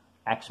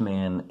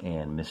 Axeman,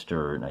 and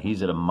Mr. Now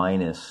he's at a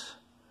minus,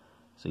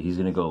 so he's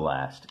going to go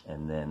last.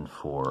 And then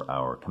for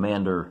our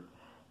commander,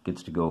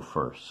 gets to go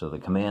first. So the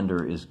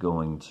commander is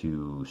going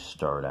to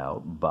start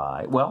out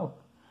by, well,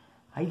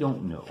 I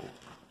don't know.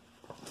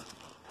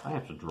 I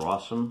have to draw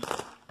some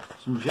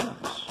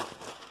gems.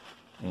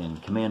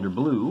 And Commander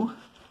Blue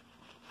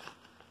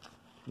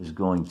is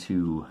going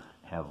to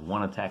have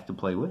 1 attack to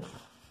play with.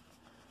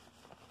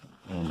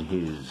 And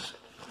his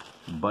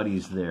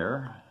buddies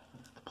there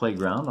at the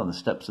playground on the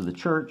steps of the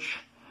church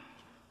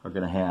are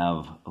going to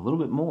have a little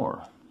bit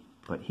more.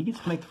 But he gets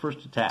to make the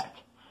first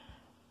attack.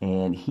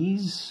 And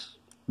he's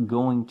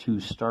going to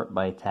start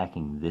by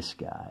attacking this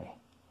guy.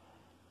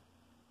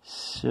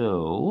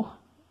 So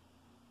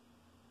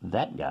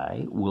that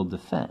guy will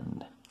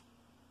defend.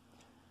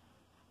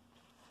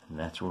 And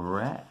that's where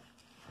we're at.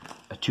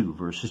 A 2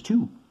 versus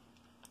 2.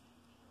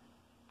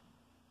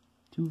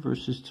 2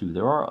 versus 2.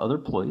 There are other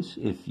ploys.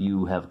 If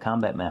you have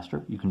Combat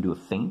Master, you can do a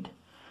feint,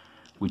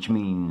 which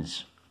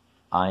means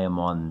I am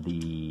on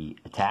the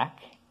attack,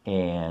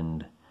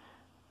 and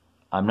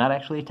I'm not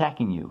actually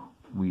attacking you.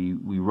 We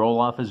roll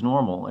off as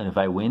normal, and if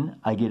I win,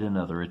 I get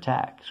another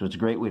attack. So it's a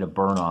great way to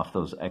burn off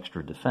those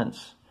extra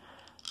defense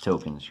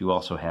tokens. You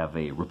also have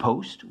a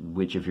riposte,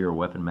 which if you're a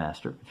weapon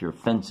master, if you're a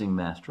fencing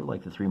master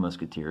like the Three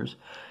Musketeers,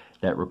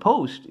 that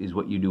riposte is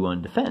what you do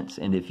on defense.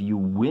 And if you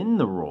win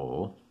the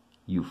roll,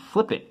 you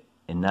flip it,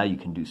 and now you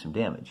can do some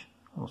damage.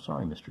 Oh,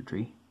 sorry, Mr.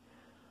 Tree.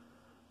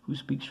 Who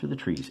speaks for the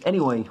trees?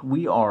 Anyway,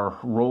 we are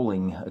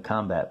rolling a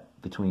combat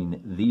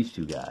between these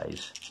two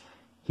guys.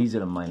 He's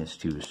at a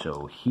 -2,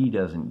 so he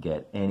doesn't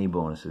get any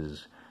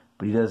bonuses,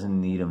 but he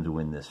doesn't need them to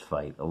win this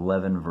fight.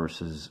 11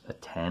 versus a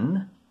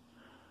 10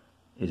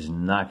 is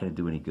not going to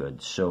do any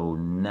good. So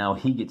now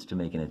he gets to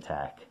make an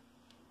attack,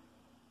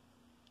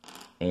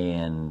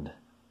 and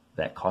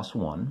that costs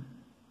 1.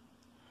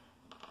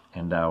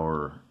 And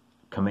our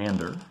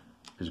commander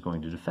is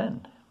going to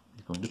defend.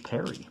 He's going to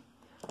parry.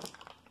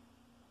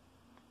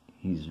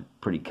 He's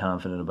pretty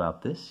confident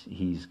about this.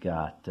 He's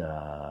got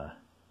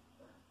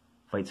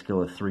fight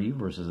skill of 3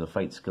 versus a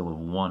fight skill of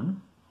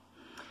 1.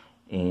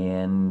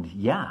 And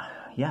yeah,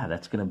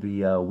 that's going to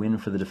be a win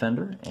for the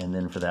defender. And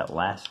then for that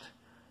last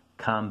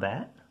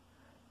combat,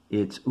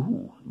 it's,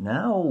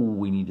 now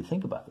we need to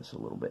think about this a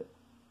little bit.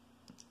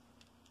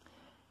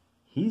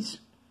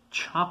 He's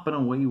chopping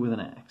away with an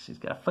axe. He's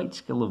got a fight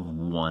skill of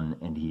 1,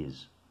 and he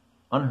is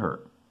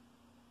unhurt.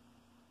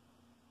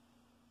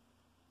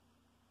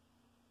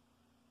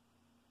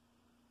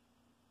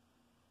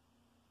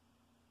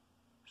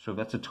 So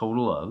that's a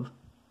total of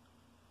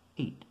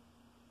 8.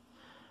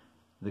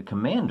 The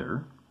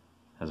commander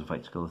has a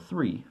fight skill of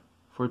 3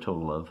 for a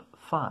total of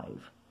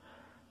 5.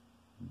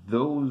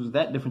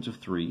 That difference of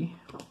 3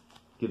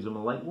 gives him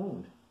a light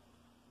wound.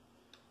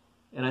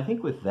 And I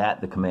think with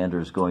that, the commander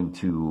is going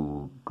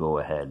to go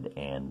ahead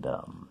and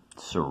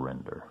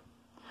surrender.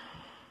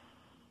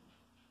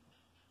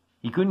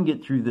 He couldn't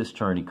get through this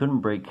turn. He couldn't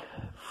break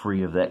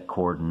free of that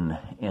cordon.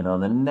 And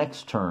on the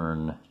next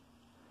turn,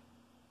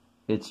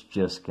 it's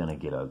just going to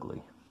get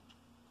ugly.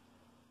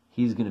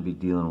 He's going to be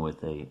dealing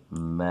with a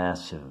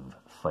massive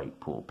fight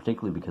pool,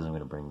 particularly because I'm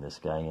going to bring this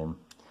guy in.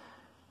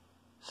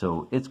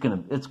 So it's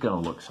going to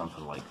look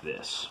something like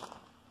this.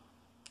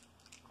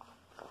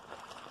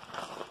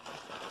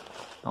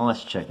 Now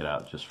let's check it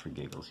out just for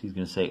giggles. He's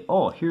going to say,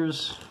 oh,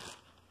 here's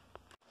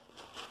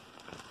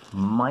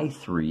my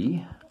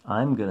 3.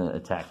 I'm going to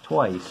attack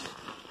twice.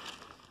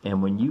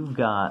 And when you've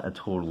got a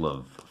total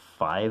of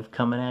 5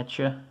 coming at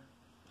you,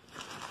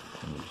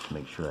 let me just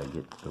make sure I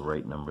get the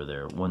right number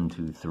there. 1,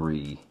 2,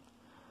 3.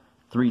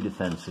 3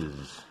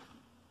 defenses.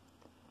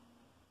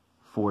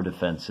 4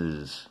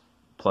 defenses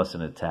plus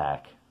an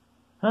attack.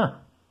 Huh.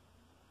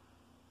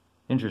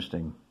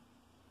 Interesting.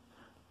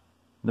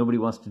 Nobody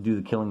wants to do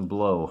the killing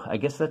blow. I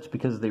guess that's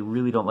because they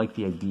really don't like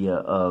the idea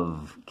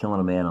of killing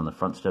a man on the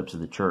front steps of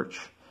the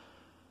church.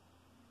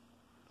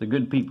 They're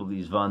good people,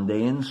 these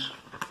Vendeans.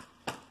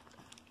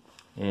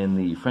 And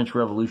the French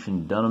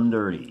Revolution done them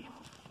dirty.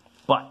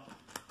 But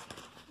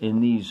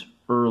in these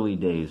early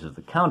days of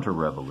the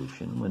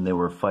counter-revolution, when they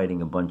were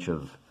fighting a bunch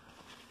of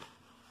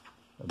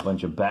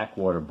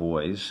backwater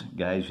boys,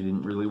 guys who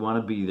didn't really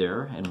want to be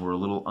there and were a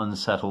little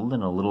unsettled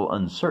and a little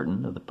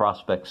uncertain of the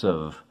prospects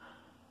of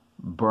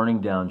burning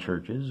down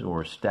churches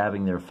or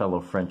stabbing their fellow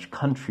French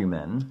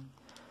countrymen,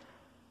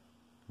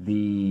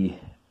 the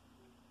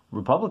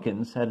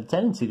Republicans had a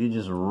tendency to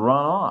just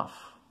run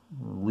off,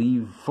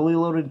 leave fully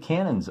loaded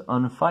cannons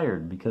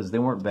unfired because they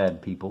weren't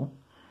bad people.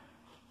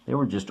 They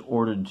were just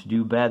ordered to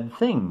do bad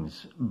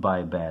things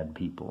by bad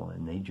people,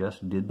 and they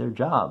just did their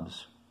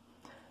jobs.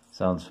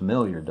 Sounds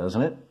familiar,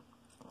 doesn't it?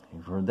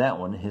 You've heard that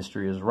one.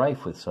 History is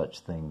rife with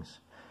such things.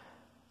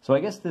 So I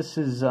guess this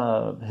is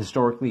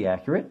historically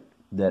accurate,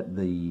 that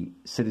the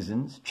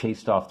citizens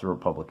chased off the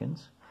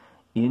Republicans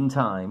in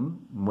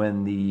time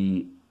when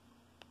the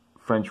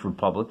French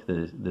Republic,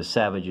 the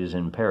savages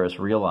in Paris,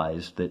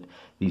 realized that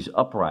these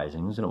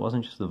uprisings, and it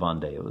wasn't just the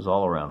Vendee, it was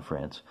all around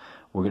France,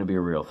 were going to be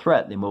a real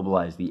threat. They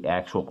mobilized the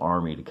actual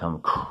army to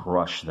come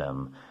crush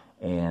them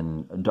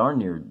and darn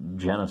near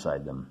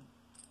genocide them.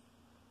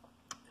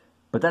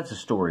 But that's a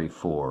story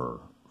for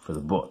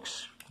the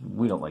books.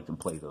 We don't like to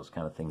play those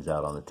kind of things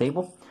out on the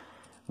table.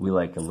 We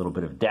like a little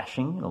bit of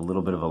dashing, a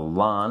little bit of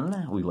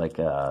elan. We like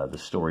the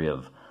story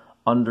of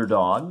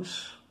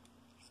underdogs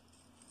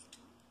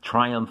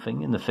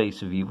triumphing in the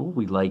face of evil.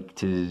 We like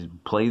to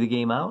play the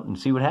game out and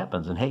see what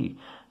happens. And hey,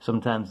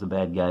 sometimes the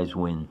bad guys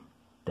win.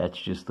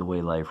 That's just the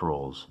way life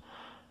rolls.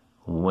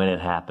 When it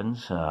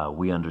happens,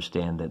 we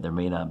understand that there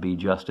may not be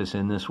justice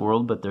in this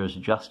world, but there's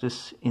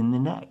justice in the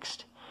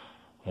next.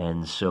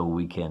 And so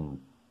we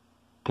can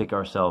pick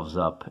ourselves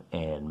up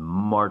and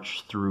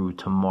march through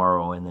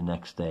tomorrow and the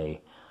next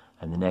day,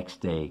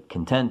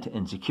 content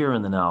and secure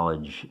in the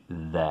knowledge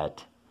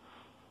that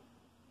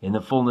in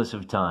the fullness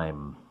of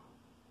time,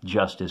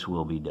 justice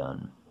will be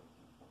done.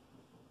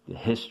 The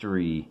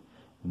history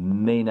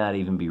may not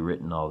even be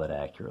written all that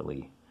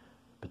accurately,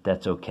 but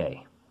that's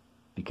okay,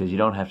 because you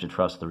don't have to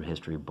trust the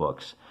history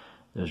books.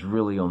 There's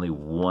really only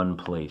one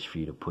place for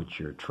you to put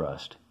your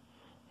trust,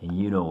 and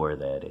you know where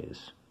that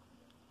is.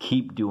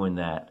 Keep doing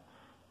that.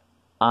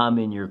 I'm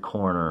in your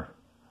corner.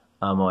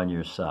 I'm on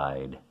your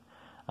side.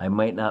 I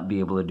might not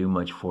be able to do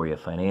much for you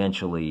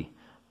financially,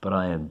 but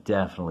I am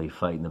definitely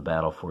fighting the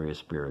battle for you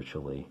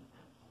spiritually.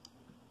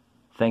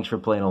 Thanks for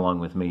playing along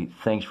with me.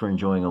 Thanks for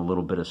enjoying a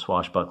little bit of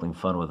swashbuckling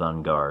fun with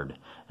En Garde.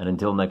 And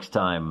until next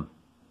time,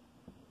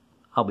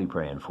 I'll be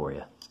praying for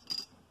you.